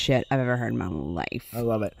darkest shit I've ever heard in my life. I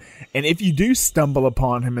love it. And if you do stumble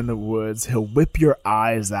upon him in the woods, he'll whip your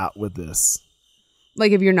eyes out with this.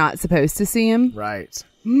 Like if you're not supposed to see him? Right.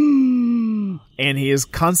 And he is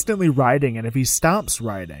constantly writing, and if he stops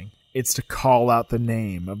writing, it's to call out the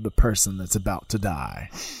name of the person that's about to die.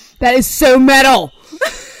 That is so metal!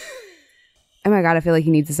 Oh my god, I feel like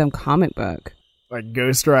he needs his own comic book. Like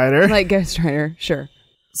Ghost Rider? Like Ghost Rider, sure.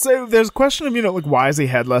 So there's a question of, like, why is he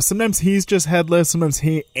headless? Sometimes he's just headless. Sometimes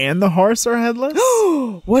he and the horse are headless.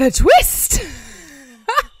 What a twist!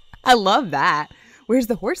 I love that. Where's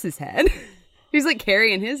the horse's head? He's like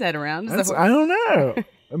carrying his head around. I don't know.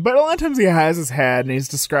 But a lot of times he has his head, and he's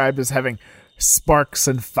described as having sparks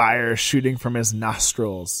and fire shooting from his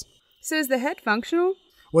nostrils. So is the head functional?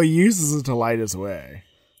 Well, he uses it to light his way.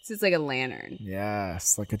 So it's like a lantern.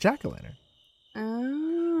 Yes, like a jack-o'-lantern.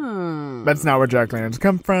 Oh. That's not where jack-o'-lanterns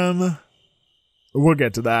come from. We'll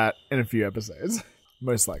get to that in a few episodes,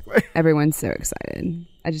 most likely. Everyone's so excited.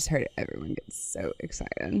 I just heard everyone gets so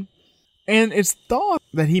excited. And it's thought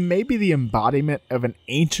that he may be the embodiment of an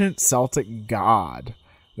ancient Celtic god,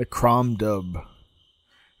 the Crom Dubh,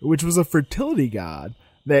 which was a fertility god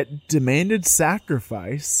that demanded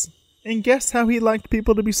sacrifice. And guess how he liked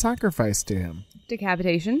people to be sacrificed to him?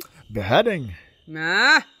 Decapitation? Beheading.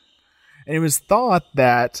 Ah! And it was thought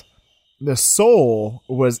that the soul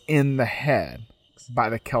was in the head by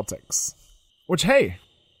the Celtics. Which, hey,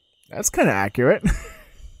 that's kind of accurate.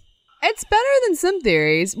 It's better than some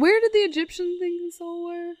theories. Where did the Egyptians think the soul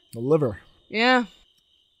were? The liver. Yeah.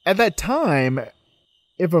 At that time,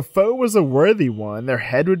 if a foe was a worthy one, their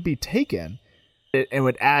head would be taken and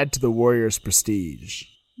would add to the warrior's prestige.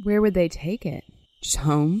 Where would they take it? Just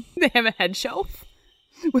home? They have a head shelf?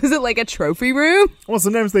 Was it like a trophy room? Well,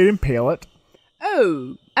 sometimes they'd impale it.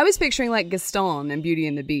 Oh, I was picturing like Gaston in Beauty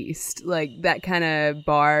and the Beast. Like that kind of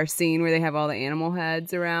bar scene where they have all the animal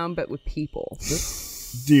heads around, but with people.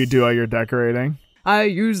 Do you do all your decorating? I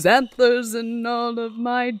use antlers in all of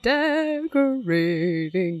my decorating.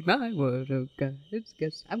 My word of God.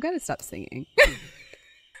 I've got to stop singing.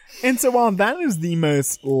 And so while that is the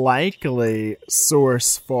most likely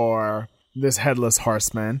source for this Headless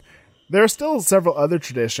Horseman, there are still several other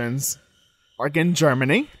traditions, like in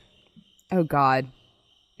Germany. Oh God,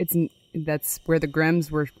 that's where the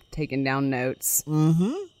Grimms were taking down notes.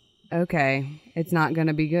 Mm-hmm. Okay, it's not going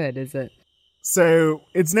to be good, is it? So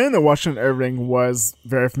it's known that Washington Irving was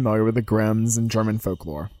very familiar with the Grimms and German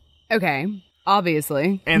folklore. Okay,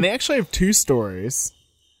 obviously. And they actually have two stories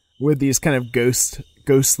with these kind of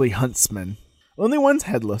ghostly huntsmen. Only one's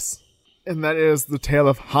headless, and that is the tale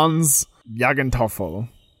of Hans Jagentoffel.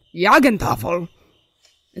 Jagentoffel.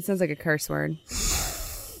 It sounds like a curse word.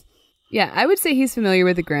 Yeah, I would say he's familiar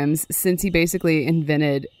with the Grimms since he basically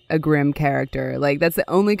invented a Grimm character. Like, that's the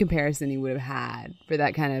only comparison he would have had for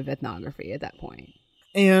that kind of ethnography at that point.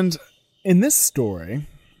 And in this story,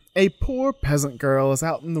 a poor peasant girl is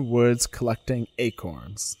out in the woods collecting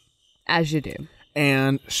acorns. As you do.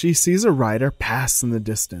 And she sees a rider pass in the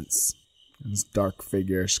distance. This dark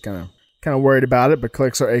figure. She's kind of worried about it, but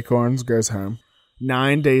collects her acorns, goes home.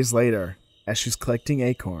 9 days later, as she's collecting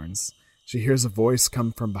acorns, she hears a voice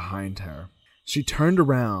come from behind her. She turned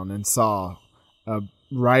around and saw a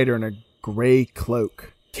rider in a gray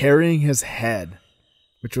cloak, carrying his head,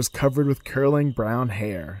 which was covered with curling brown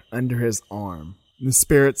hair, under his arm. And the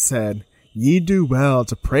spirit said, "Ye do well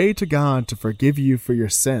to pray to God to forgive you for your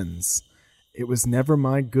sins. It was never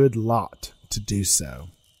my good lot to do so."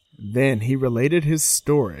 Then he related his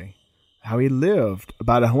story, how he lived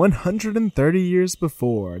about 130 years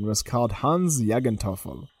before and was called Hans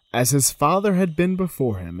Jagentoffel, as his father had been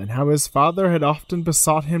before him, and how his father had often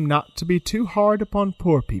besought him not to be too hard upon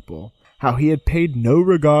poor people, how he had paid no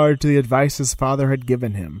regard to the advice his father had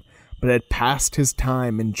given him, but had passed his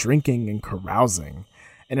time in drinking and carousing,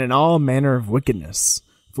 and in all manner of wickedness,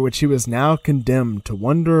 for which he was now condemned to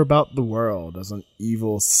wander about the world as an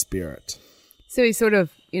evil spirit. So he sort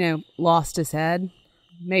of, lost his head,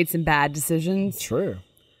 made some bad decisions. True.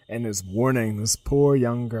 And is warning this poor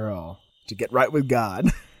young girl to get right with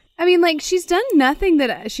God. I mean, she's done nothing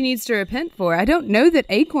that she needs to repent for. I don't know that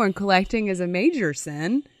acorn collecting is a major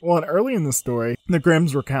sin. Well, and early in the story, the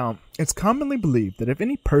Grimms recount, it's commonly believed that if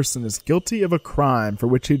any person is guilty of a crime for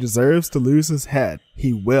which he deserves to lose his head,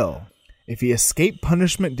 he will, if he escaped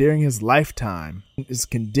punishment during his lifetime, is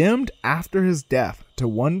condemned after his death to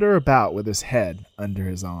wander about with his head under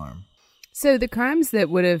his arm. So the crimes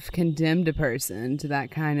that would have condemned a person to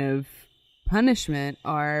that kind of punishment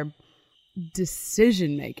are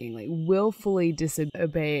decision-making, like willfully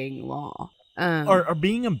disobeying law. Or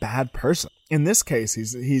being a bad person. In this case,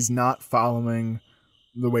 he's not following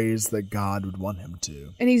the ways that God would want him to.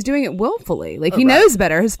 And he's doing it willfully. Like, he knows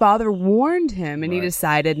better. His father warned him, and he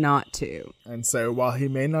decided not to. And so while he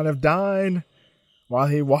may not have died, while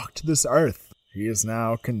he walked this earth, he is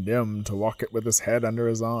now condemned to walk it with his head under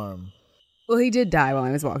his arm. Well, he did die while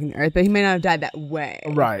he was walking the earth, but he may not have died that way.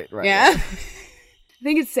 Right. Yeah? I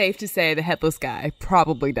think it's safe to say the headless guy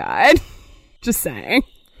probably died. Just saying.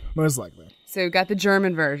 Most likely. So we've got the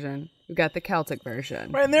German version. We've got the Celtic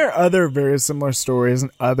version. Right, and there are other very similar stories in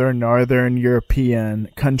other northern European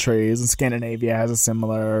countries, and Scandinavia has a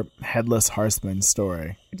similar Headless Horseman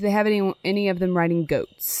story. Do they have any of them riding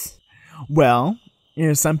goats? Well,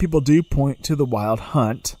 some people do point to the Wild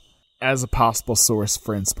Hunt as a possible source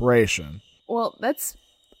for inspiration. Well, that's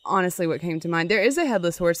honestly what came to mind. There is a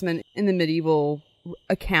Headless Horseman in the medieval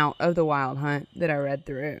account of the Wild Hunt that I read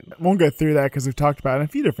through. I won't go through that because we've talked about it in a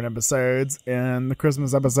few different episodes. In the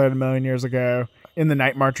Christmas episode a million years ago, in the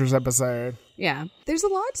Night Marchers episode. Yeah. There's a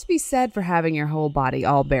lot to be said for having your whole body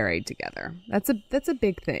all buried together. That's a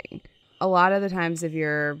big thing. A lot of the times if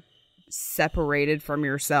you're separated from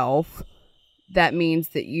yourself, that means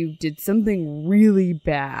that you did something really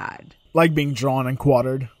bad. Like being drawn and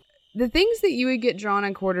quartered. The things that you would get drawn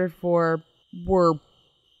and quartered for were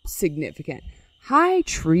significant. High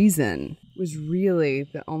treason was really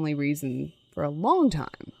the only reason for a long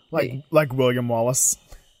time. Like William Wallace.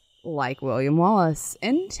 Like William Wallace.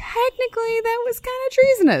 And technically that was kind of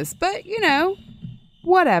treasonous, but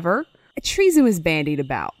whatever. Treason was bandied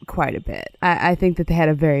about quite a bit. I think that they had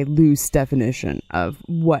a very loose definition of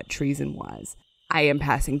what treason was. I am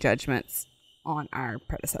passing judgments on our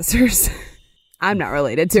predecessors. I'm not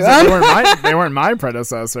related to them. They weren't my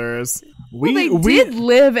predecessors. They did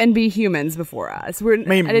live and be humans before us. I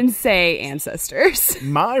didn't say ancestors.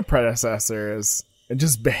 My predecessors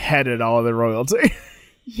just beheaded all of the royalty.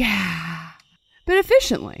 Yeah, but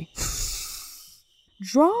efficiently.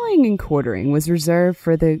 Drawing and quartering was reserved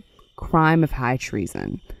for the crime of high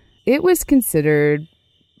treason. It was considered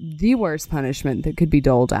the worst punishment that could be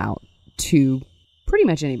doled out to pretty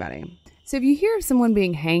much anybody. So if you hear of someone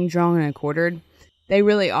being hanged, drawn, and quartered, they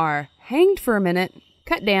really are hanged for a minute,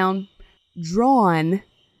 cut down. Drawn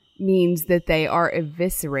means that they are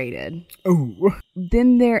eviscerated. Ooh.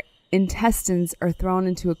 Then their intestines are thrown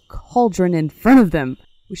into a cauldron in front of them,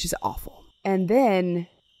 which is awful. And then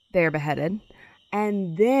they're beheaded.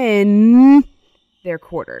 And then they're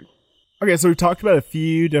quartered. Okay, so we talked about a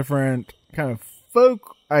few different kind of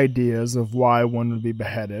folk ideas of why one would be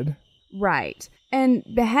beheaded. Right. And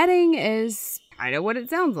beheading is kind of what it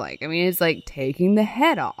sounds like. I mean, it's like taking the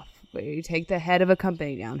head off. You take the head of a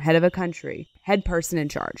company down, head of a country, head person in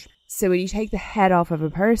charge. So when you take the head off of a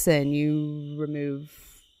person, you remove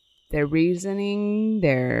their reasoning,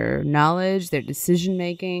 their knowledge, their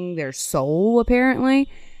decision-making, their soul, apparently,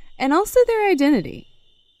 and also their identity.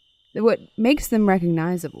 What makes them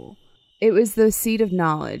recognizable. It was the seat of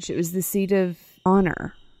knowledge. It was the seat of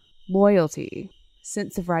honor, loyalty,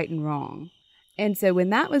 sense of right and wrong. And so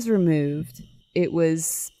when that was removed, it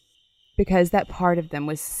was because that part of them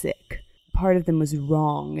was sick. Part of them was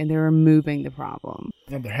wrong, and they were removing the problem.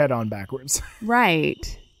 And their head on backwards.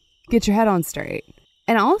 Right. Get your head on straight.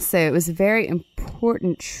 And also, it was a very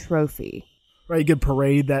important trophy. Right, you could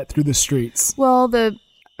parade that through the streets. Well,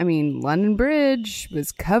 London Bridge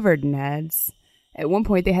was covered in heads. At one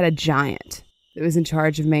point, they had a giant that was in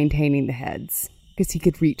charge of maintaining the heads because he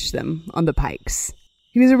could reach them on the pikes.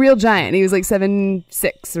 He was a real giant. He was like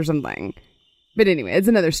 7'6" or something. But anyway, it's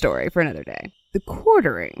another story for another day. The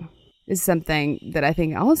quartering is something that I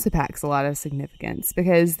think also packs a lot of significance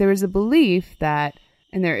because there was a belief that,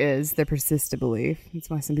 and there persists a belief, that's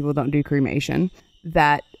why some people don't do cremation,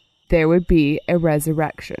 that there would be a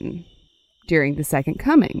resurrection during the second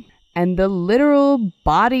coming. And the literal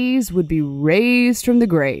bodies would be raised from the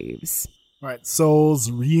graves. Right, souls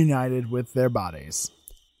reunited with their bodies.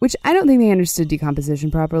 Which I don't think they understood decomposition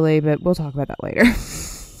properly, but we'll talk about that later.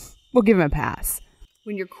 We'll give them a pass.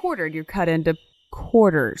 When you're quartered, you're cut into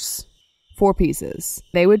quarters, 4 pieces.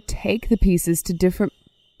 They would take the pieces to different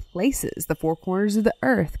places, the 4 corners of the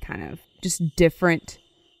earth, kind of. Just different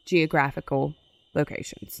geographical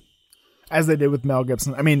locations. As they did with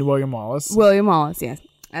William Wallace. William Wallace, yes.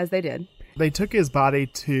 As they did. They took his body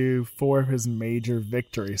to 4 of his major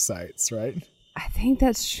victory sites, right? I think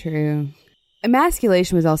that's true.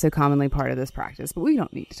 Emasculation was also commonly part of this practice, but we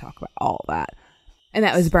don't need to talk about all that. And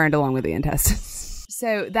that was burned along with the intestines.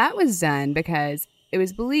 So that was done because it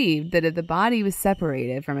was believed that if the body was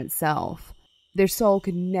separated from itself, their soul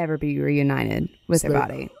could never be reunited with their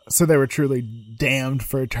body. So they were truly damned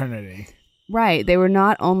for eternity. Right. They were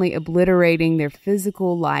not only obliterating their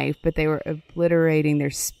physical life, but they were obliterating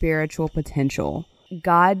their spiritual potential.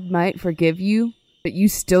 God might forgive you, but you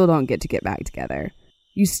still don't get to get back together.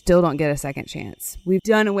 You still don't get a second chance. We've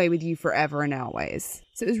done away with you forever and always.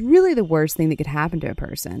 So it was really the worst thing that could happen to a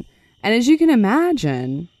person. And as you can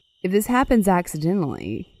imagine, if this happens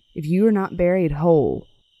accidentally, if you are not buried whole,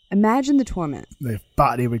 imagine the torment. The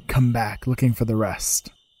body would come back looking for the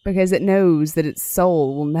rest. Because it knows that its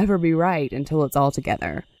soul will never be right until it's all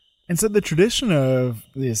together. And so the tradition of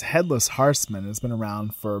these headless horsemen has been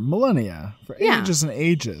around for millennia, for ages and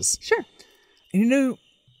ages. Sure. And you know,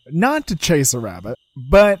 not to chase a rabbit,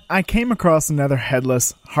 but I came across another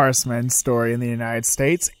headless horseman story in the United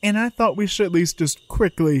States, and I thought we should at least just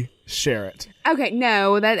quickly share it. Okay,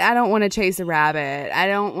 no, that I don't want to chase a rabbit. I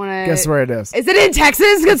don't want to... Guess where it is? Is it in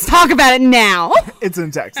Texas? Let's talk about it now. It's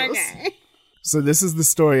in Texas. Okay. So this is the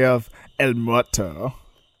story of El Muerto.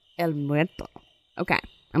 El Muerto. Okay,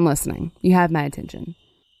 I'm listening. You have my attention.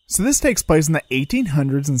 So this takes place in the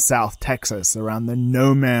 1800s in South Texas, around the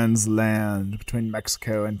no man's land between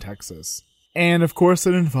Mexico and Texas. And of course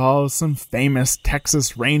it involves some famous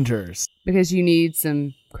Texas Rangers. Because you need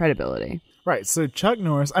some credibility. Right, so Chuck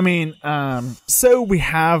Norris, so we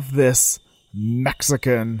have this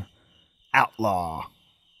Mexican outlaw,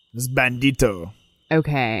 this bandito.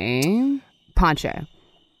 Okay. Pancho.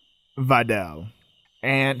 Vidal.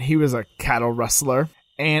 And he was a cattle rustler.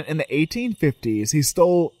 And in the 1850s, he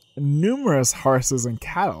stole numerous horses and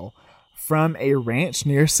cattle from a ranch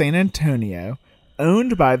near San Antonio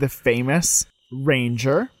owned by the famous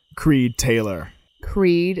ranger Creed Taylor.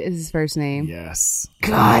 Creed is his first name? Yes.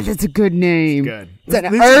 God, that's a good name. It's good. It's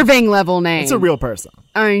an Irving level name. It's a real person.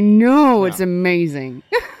 I know. It's amazing.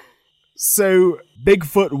 So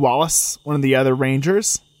Bigfoot Wallace, one of the other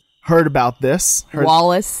rangers, heard about this.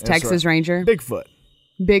 Wallace, Texas Ranger?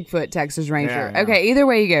 Bigfoot, Texas Ranger. Yeah. Okay, either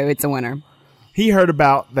way you go, it's a winner. He heard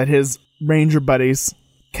about that his ranger buddies'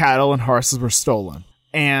 cattle and horses were stolen.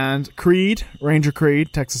 And Creed, Ranger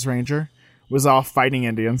Creed, Texas Ranger, was off fighting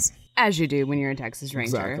Indians. As you do when you're a Texas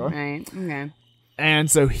Ranger, Exactly. right? Okay. And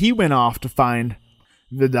so he went off to find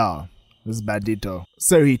Vidal, this bandito.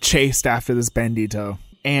 So he chased after this bandito,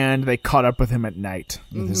 and they caught up with him at night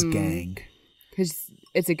with his gang. Because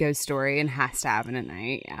it's a ghost story and has to happen at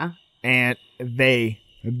night, yeah. And they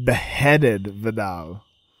beheaded Vidal.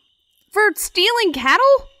 For stealing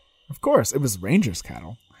cattle? Of course, it was Rangers'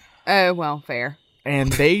 cattle. Oh, well, fair.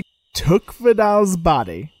 And they took Vidal's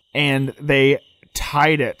body, and they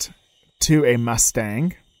tied it to a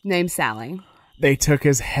Mustang. Named Sally. They took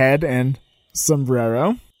his head and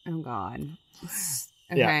sombrero. Oh, God.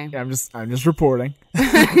 Okay. Yeah, I'm just reporting.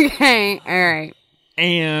 Okay, all right.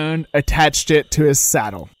 And attached it to his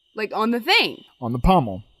saddle. Like on the thing? On the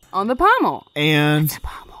pommel. On the pommel. And That's a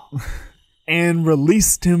pommel. And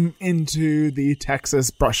released him into the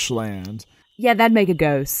Texas brushland. Yeah, that'd make a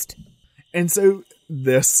ghost. And so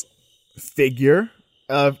this figure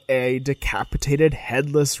of a decapitated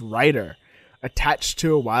headless rider attached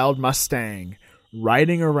to a wild Mustang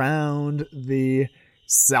riding around the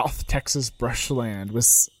South Texas brushland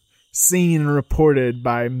was seen and reported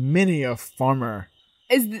by many a farmer.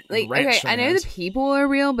 Okay, I know the people are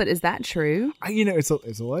real, but is that true? It's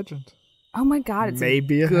a legend. Oh my God, it's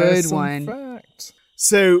Maybe a it good has some one. fact.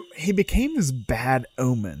 So he became this bad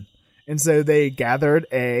omen. And so they gathered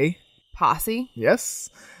a posse. Yes.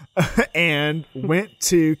 And went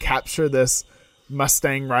to capture this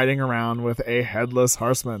Mustang riding around with a headless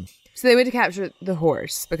horseman. So they went to capture the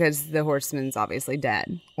horse because the horseman's obviously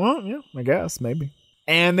dead. Well, yeah, I guess, maybe.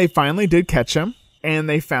 And they finally did catch him, and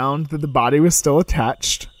they found that the body was still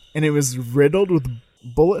attached, and it was riddled with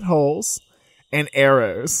bullet holes and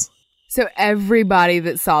arrows. So everybody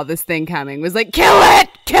that saw this thing coming was like, kill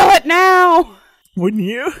it now. Wouldn't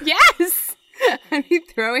you? Yes. I'd be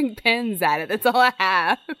throwing pins at it. That's all I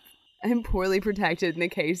have. I'm poorly protected in the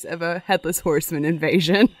case of a headless horseman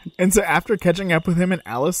invasion. And so after catching up with him in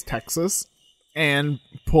Alice, Texas, and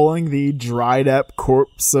pulling the dried up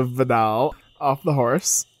corpse of Vidal off the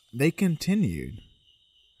horse, they continued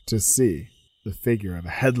to see the figure of a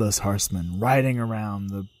headless horseman riding around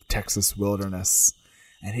the Texas wilderness,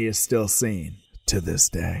 and he is still seen to this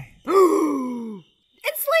day.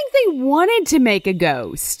 It's like they wanted to make a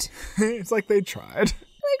ghost. It's like they tried. Like,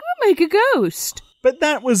 we'll make a ghost. But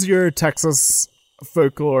that was your Texas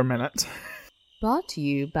Folklore Minute. Brought to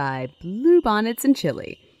you by Blue Bonnets and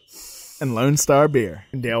Chili. And Lone Star Beer.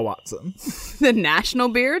 And Dale Watson. The national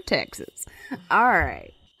beer of Texas. All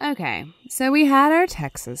right. Okay, so we had our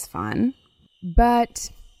Texas fun.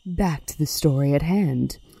 But back to the story at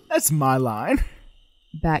hand. That's my line.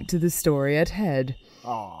 Back to the story at head.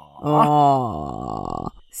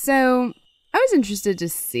 Aww. So, I was interested to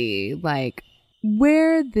see,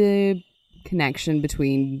 where the connection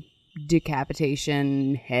between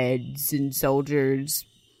decapitation, heads, and soldiers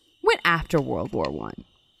went after World War One.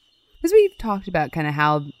 Because we've talked about kind of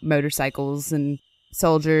how motorcycles and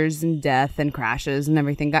soldiers and death and crashes and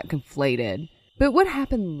everything got conflated. But what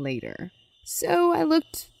happened later? So I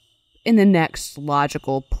looked in the next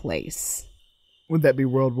logical place. Would that be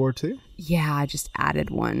World War II? Yeah, I just added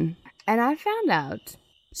one. And I found out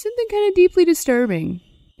something kind of deeply disturbing.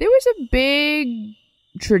 There was a big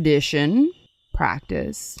tradition,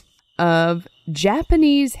 practice, of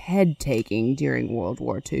Japanese head-taking during World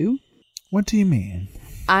War II. What do you mean?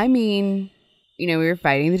 I mean, we were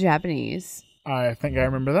fighting the Japanese. I think I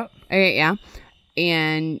remember that. Okay, yeah.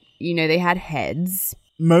 And, they had heads.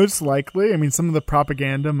 Most likely. I mean, some of the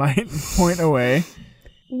propaganda might point away.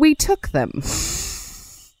 We took them.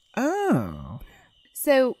 Oh.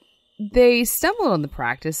 So they stumbled on the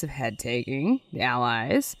practice of head-taking, the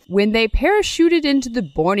Allies, when they parachuted into the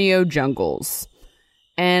Borneo jungles.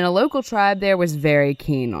 And a local tribe there was very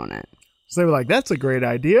keen on it. So they were like, that's a great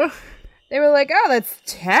idea. They were like, oh, that's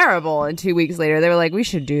terrible. And 2 weeks later, they were like, we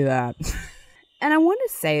should do that. And I want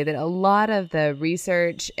to say that a lot of the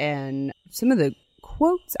research and some of the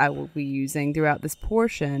quotes I will be using throughout this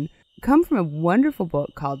portion come from a wonderful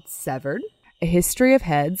book called Severed, A History of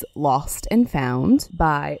Heads Lost and Found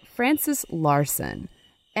by Francis Larson.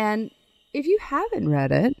 And if you haven't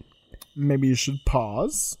read it, maybe you should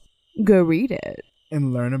pause. Go read it.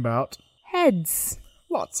 And learn about heads.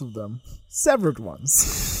 Lots of them. Severed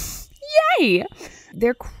ones. Yay!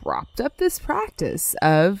 They're cropped up this practice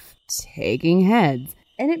of taking heads.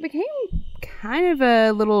 And it became kind of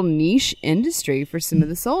a little niche industry for some of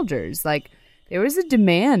the soldiers. Like, there was a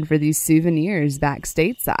demand for these souvenirs back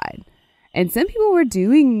stateside. And some people were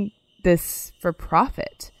doing this for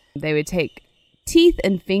profit. They would take teeth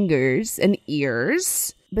and fingers and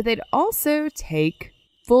ears, but they'd also take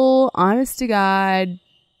full, honest-to-God,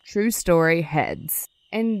 true story heads.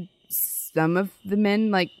 And some of the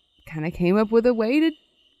men, kind of came up with a way to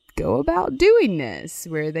go about doing this,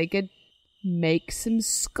 where they could make some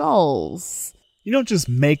skulls. You don't just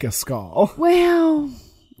make a skull. Well,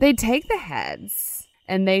 they'd take the heads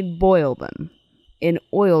and they'd boil them in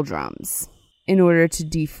oil drums in order to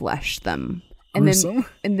deflesh them. And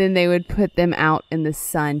then they would put them out in the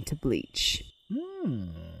sun to bleach.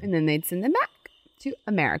 And then they'd send them back to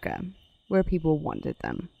America, where people wanted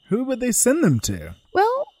them. Who would they send them to?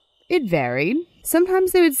 Well, it varied.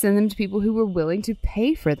 Sometimes they would send them to people who were willing to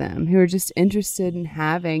pay for them, who were just interested in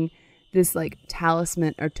having this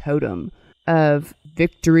talisman or totem of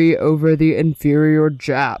victory over the inferior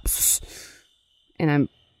Japs. And I'm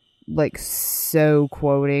so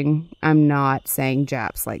quoting. I'm not saying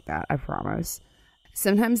Japs like that, I promise.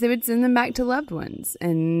 Sometimes they would send them back to loved ones,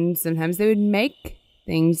 and sometimes they would make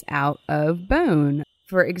things out of bone.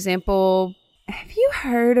 For example, have you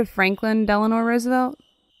heard of Franklin Delano Roosevelt?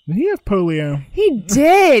 Did he have polio? He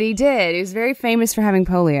did. He was very famous for having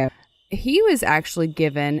polio. He was actually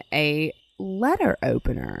given a letter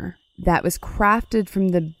opener that was crafted from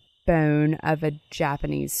the bone of a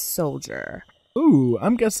Japanese soldier. Ooh,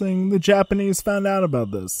 I'm guessing the Japanese found out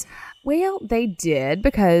about this. Well, they did,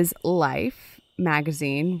 because Life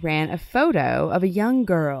magazine ran a photo of a young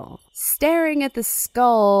girl staring at the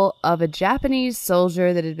skull of a Japanese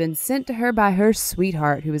soldier that had been sent to her by her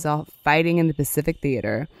sweetheart, who was off fighting in the Pacific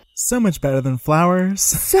Theater. So much better than flowers.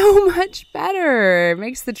 So much better. It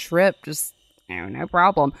makes the trip just, no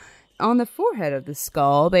problem. On the forehead of the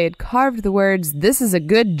skull, they had carved the words, "This is a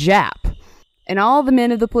good Jap." And all the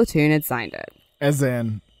men of the platoon had signed it. As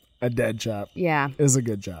in, a dead Jap. Yeah. Is a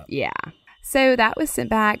good Jap. Yeah. So that was sent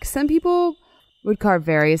back. Some people would carve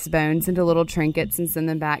various bones into little trinkets and send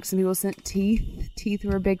them back. Some people sent teeth. Teeth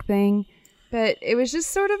were a big thing. But it was just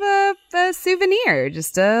sort of a souvenir.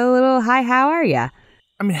 Just a little, hi, how are ya?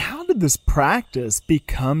 I mean, how did this practice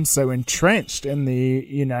become so entrenched in the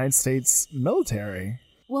United States military?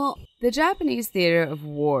 Well, the Japanese theater of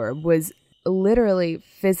war was literally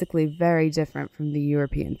physically very different from the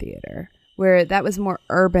European theater, where that was more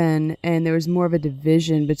urban and there was more of a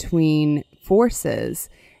division between forces.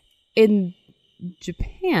 In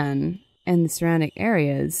Japan and the surrounding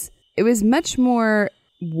areas, it was much more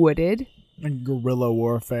wooded. Like guerrilla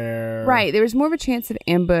warfare. Right. There was more of a chance of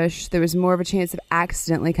ambush. There was more of a chance of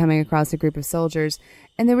accidentally coming across a group of soldiers.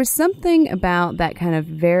 And there was something about that kind of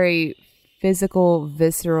very physical,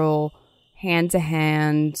 visceral,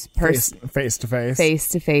 hand-to-hand,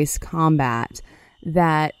 face-to-face combat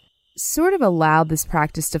that sort of allowed this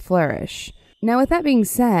practice to flourish. Now, with that being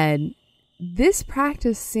said, this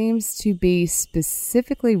practice seems to be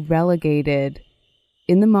specifically relegated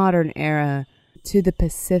in the modern era to the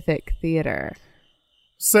Pacific Theater.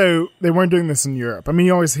 So they weren't doing this in Europe. I mean,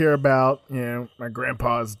 you always hear about, my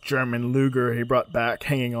grandpa's German Luger he brought back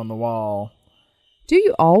hanging on the wall. Do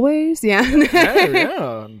you always? Yeah.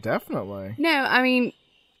 Yeah, definitely. No, I mean,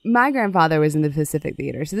 my grandfather was in the Pacific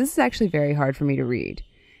Theater, so this is actually very hard for me to read.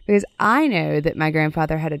 Because I know that my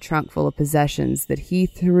grandfather had a trunk full of possessions that he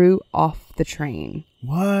threw off the train.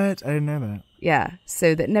 What? I didn't know that. Yeah,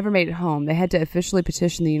 so that never made it home. They had to officially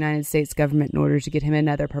petition the United States government in order to get him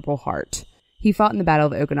another Purple Heart. He fought in the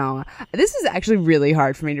Battle of Okinawa. This is actually really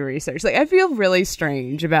hard for me to research. Like, I feel really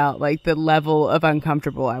strange about, like, the level of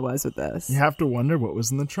uncomfortable I was with this. You have to wonder what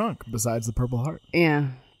was in the trunk besides the Purple Heart. Yeah,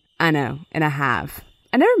 I know, and I have.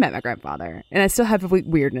 I never met my grandfather, and I still have a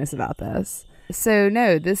weirdness about this. So,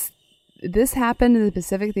 no, this happened in the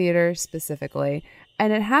Pacific Theater specifically,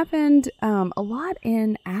 and it happened a lot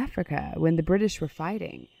in Africa when the British were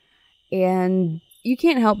fighting. And you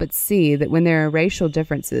can't help but see that when there are racial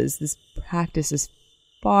differences, this practice is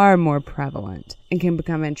far more prevalent and can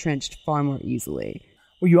become entrenched far more easily.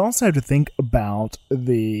 Well, you also have to think about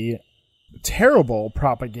the terrible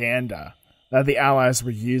propaganda that the Allies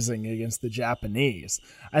were using against the Japanese.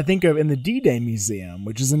 I think of in the D-Day Museum,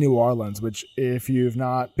 which is in New Orleans, which if you've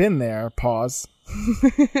not been there, pause.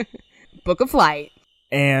 Book a flight.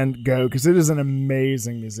 And go, because it is an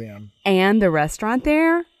amazing museum. And the restaurant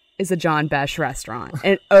there is a John Besh restaurant.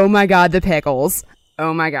 And oh my God, the pickles.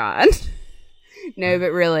 Oh my God. No,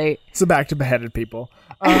 but really. So back to beheaded people.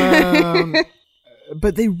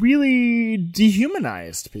 But they really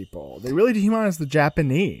dehumanized people. They really dehumanized the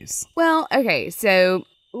Japanese. Well, okay, so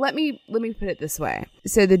let me put it this way.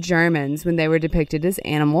 So the Germans, when they were depicted as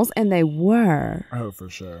animals, and they were. Oh, for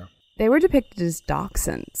sure. They were depicted as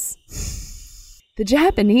dachshunds. The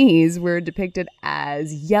Japanese were depicted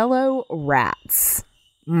as yellow rats.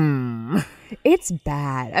 It's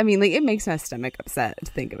bad. I mean, like, it makes my stomach upset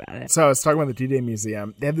to think about it. So I was talking about the D-Day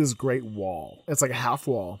Museum. They have this great wall. It's like a half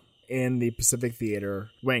wall in the Pacific Theater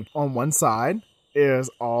wing. On one side is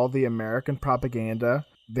all the American propaganda.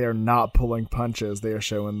 They're not pulling punches. They are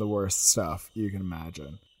showing the worst stuff you can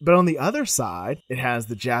imagine. But on the other side, it has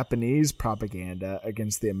the Japanese propaganda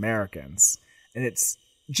against the Americans. And it's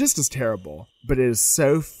just as terrible, but it is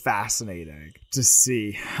so fascinating to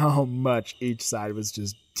see how much each side was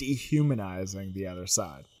just dehumanizing the other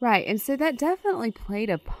side. Right, and so that definitely played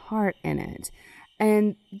a part in it.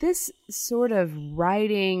 And this sort of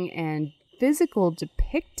writing and physical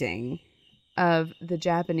depicting of the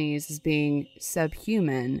Japanese as being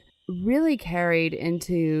subhuman really carried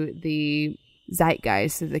into the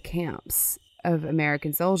zeitgeist of the camps of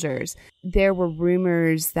American soldiers. There were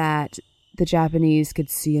rumors that the Japanese could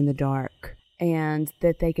see in the dark and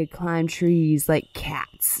that they could climb trees like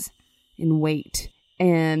cats and wait.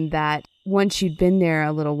 And that once you'd been there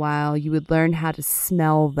a little while, you would learn how to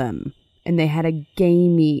smell them. And they had a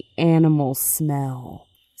gamey animal smell.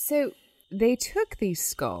 So they took these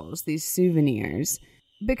skulls, these souvenirs,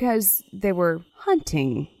 because they were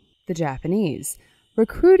hunting the Japanese.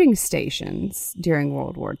 Recruiting stations during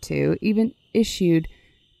World War II even issued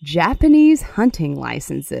Japanese hunting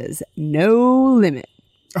licenses, no limit.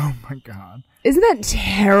 Oh my God. Isn't that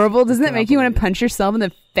terrible? Doesn't that make you want to punch yourself in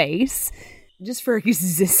the face just for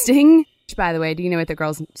existing? By the way, do you know what the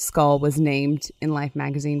girl's skull was named in Life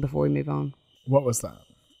magazine before we move on? What was that?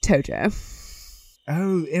 Tojo.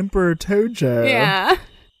 Oh, Emperor Tojo. Yeah.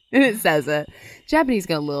 And it says it. Japanese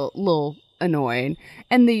got a little annoyed.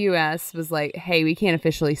 And the U.S. was like, hey, we can't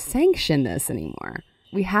officially sanction this anymore.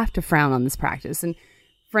 We have to frown on this practice. And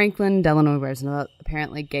Franklin Delano Roosevelt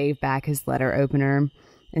apparently gave back his letter opener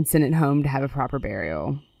and sent it home to have a proper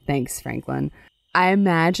burial. Thanks, Franklin. I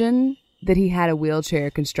imagine that he had a wheelchair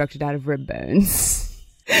constructed out of rib bones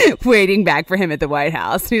waiting back for him at the White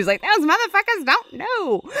House. He was like, those motherfuckers don't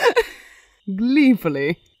know.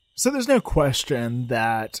 Gleefully. So there's no question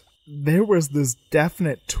that there was this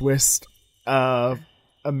definite twist of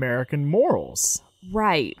American morals.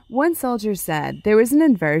 Right. One soldier said there was an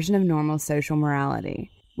inversion of normal social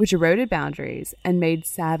morality, which eroded boundaries and made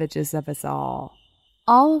savages of us all.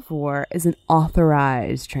 All of war is an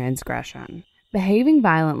authorized transgression. Behaving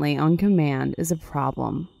violently on command is a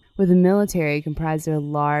problem, with a military comprised of a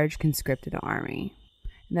large conscripted army.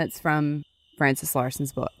 And that's from Francis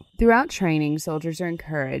Larson's book. Throughout training, soldiers are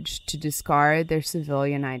encouraged to discard their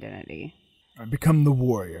civilian identity. Become the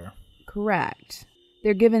warrior. Correct.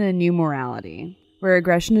 They're given a new morality, where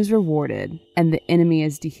aggression is rewarded and the enemy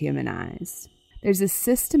is dehumanized. There's a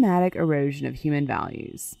systematic erosion of human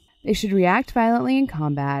values. They should react violently in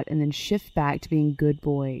combat and then shift back to being good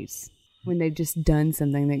boys when they've just done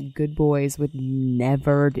something that good boys would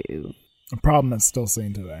never do. A problem that's still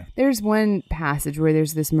seen today. There's one passage where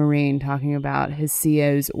there's this Marine talking about his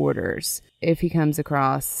CO's orders if he comes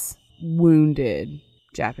across wounded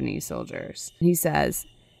Japanese soldiers. He says,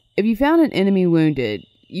 if you found an enemy wounded,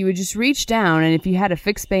 you would just reach down, and if you had a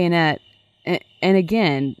fixed bayonet, and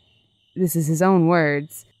again, this is his own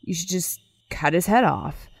words, you should just cut his head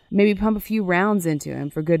off. Maybe pump a few rounds into him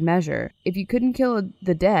for good measure. If you couldn't kill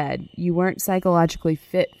the dead, you weren't psychologically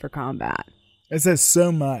fit for combat. It says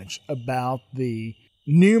so much about the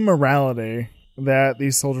new morality that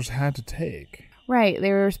these soldiers had to take. Right.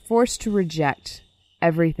 They were forced to reject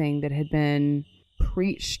everything that had been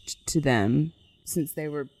preached to them since they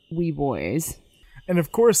were wee boys. And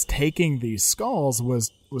of course, taking these skulls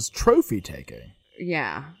was trophy taking.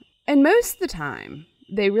 Yeah. And most of the time,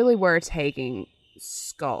 they really were taking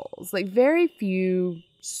skulls. Like, very few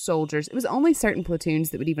soldiers, it was only certain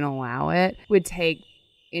platoons that would even allow it, would take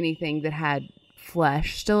anything that had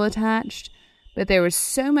flesh still attached. But there was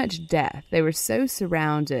so much death, they were so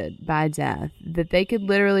surrounded by death, that they could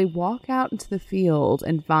literally walk out into the field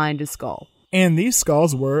and find a skull. And these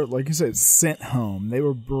skulls were, like you said, sent home. They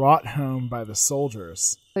were brought home by the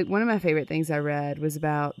soldiers. Like, one of my favorite things I read was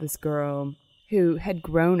about this girl who had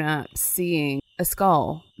grown up seeing a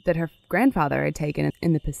skull that her grandfather had taken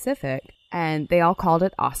in the Pacific, and they all called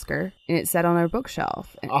it Oscar, and it sat on her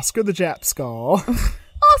bookshelf. Oscar the Jap skull.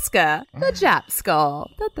 Oscar the Jap skull.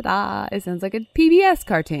 Da-da-da. It sounds like a PBS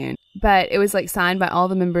cartoon. But it was like signed by all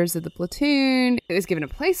the members of the platoon. It was given a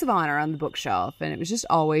place of honor on the bookshelf, and it was just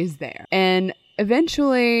always there. And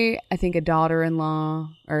eventually, I think a daughter-in-law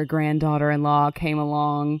or a granddaughter-in-law came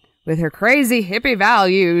along with her crazy hippie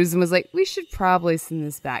values and was like, we should probably send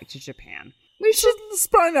this back to Japan. We should. It's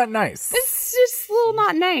probably not nice. It's just a little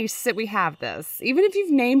not nice that we have this. Even if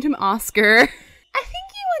you've named him Oscar, I think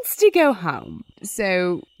he wants to go home.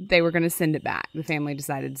 So they were going to send it back. The family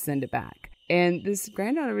decided to send it back. And this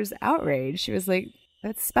granddaughter was outraged. She was like,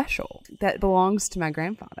 that's special. That belongs to my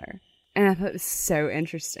grandfather. And I thought it was so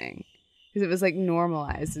interesting because it was like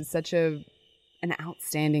normalized in such an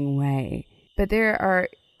outstanding way. But there are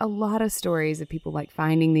a lot of stories of people like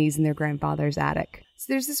finding these in their grandfather's attic.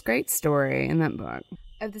 So there's this great story in that book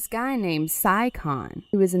of this guy named Sai Khan,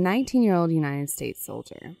 who was a 19-year-old United States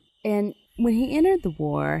soldier. And when he entered the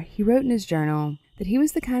war, he wrote in his journal that he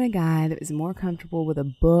was the kind of guy that was more comfortable with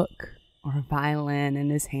a book or a violin in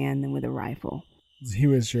his hand than with a rifle. He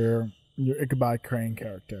was your Ichabod Crane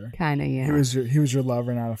character. Kinda, yeah. He was your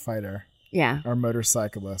lover, not a fighter. Yeah. Our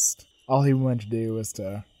motorcyclist. All he wanted to do was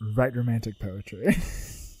to write romantic poetry.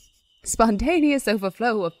 Spontaneous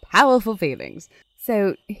overflow of powerful feelings.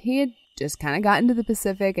 So he had just kind of gotten to the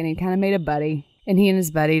Pacific and he kind of made a buddy. And he and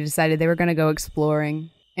his buddy decided they were going to go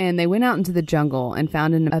exploring. And they went out into the jungle and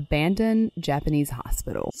found an abandoned Japanese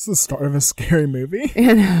hospital. This is the start of a scary movie.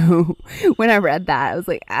 You know, when I read that, I was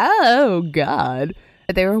like, oh, God.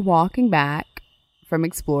 They were walking back from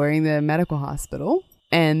exploring the medical hospital,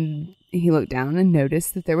 and he looked down and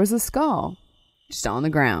noticed that there was a skull just on the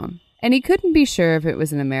ground. And he couldn't be sure if it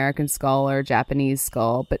was an American skull or a Japanese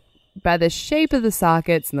skull, but by the shape of the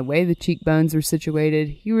sockets and the way the cheekbones were situated,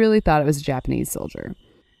 he really thought it was a Japanese soldier.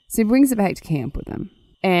 So he brings it back to camp with him.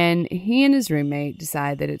 And he and his roommate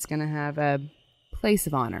decide that it's going to have a place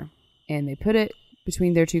of honor. And they put it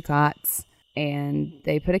between their two cots, and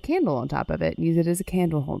they put a candle on top of it and use it as a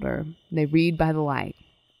candle holder. They read by the light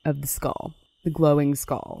of the skull, the glowing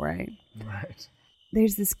skull, right? Right.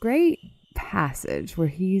 There's this great passage where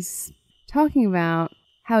he's talking about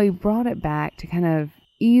how he brought it back to kind of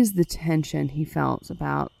ease the tension he felt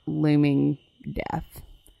about looming death.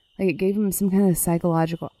 Like, it gave him some kind of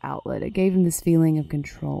psychological outlet. It gave him this feeling of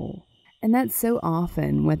control. And that's so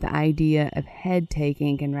often what the idea of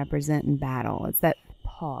head-taking can represent in battle. It's that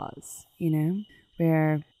pause, you know,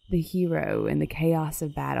 where the hero in the chaos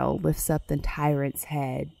of battle lifts up the tyrant's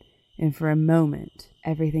head, and for a moment,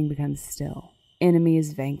 everything becomes still. Enemy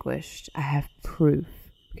is vanquished. I have proof.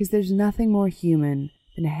 Because there's nothing more human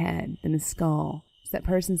than a head, than a skull. It's that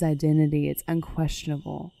person's identity. It's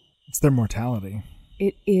unquestionable. It's their mortality.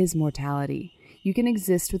 It is mortality. You can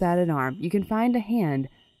exist without an arm. You can find a hand.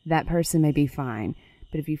 That person may be fine.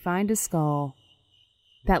 But if you find a skull,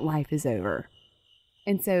 that life is over.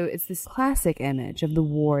 And so it's this classic image of the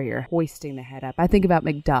warrior hoisting the head up. I think about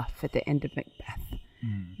Macduff at the end of Macbeth.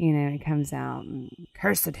 You know, it comes out,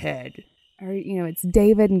 cursed head. Or, you know, it's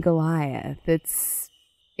David and Goliath. It's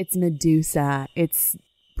Medusa. It's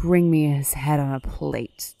bring me his head on a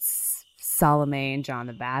plate. It's Salome and John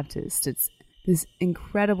the Baptist. It's this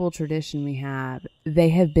incredible tradition we have. They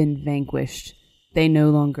have been vanquished. They no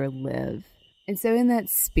longer live. And so in that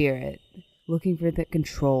spirit, looking for the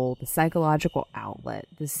control, the psychological outlet.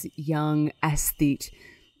 This young aesthete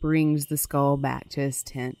brings the skull back to his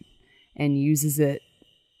tent and uses it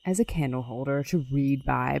as a candle holder to read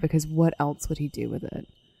by, because what else would he do with it?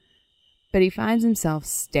 But he finds himself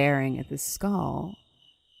staring at the skull,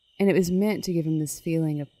 and it was meant to give him this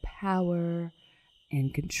feeling of power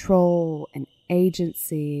and control and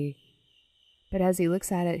agency. But as he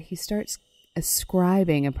looks at it, he starts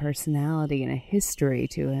ascribing a personality and a history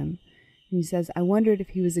to him. And he says, I wondered if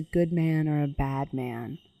he was a good man or a bad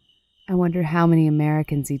man. I wonder how many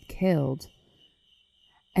Americans he'd killed.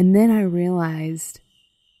 And then I realized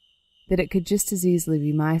that it could just as easily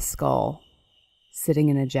be my skull sitting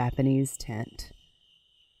in a Japanese tent.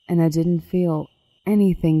 And I didn't feel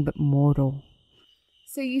anything but mortal.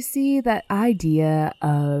 So you see that idea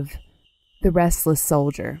of the restless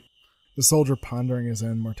soldier. The soldier pondering his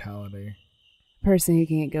own mortality. Person who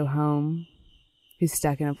can't go home, who's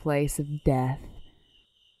stuck in a place of death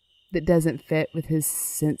that doesn't fit with his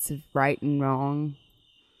sense of right and wrong.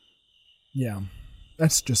 Yeah,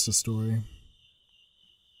 that's just a story.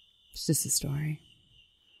 It's just a story.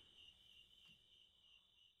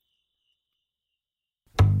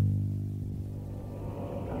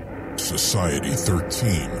 Society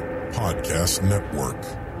 13 Podcast Network.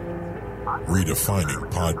 Redefining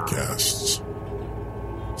podcasts.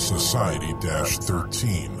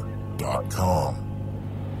 Society-13.com.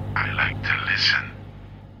 I like to listen.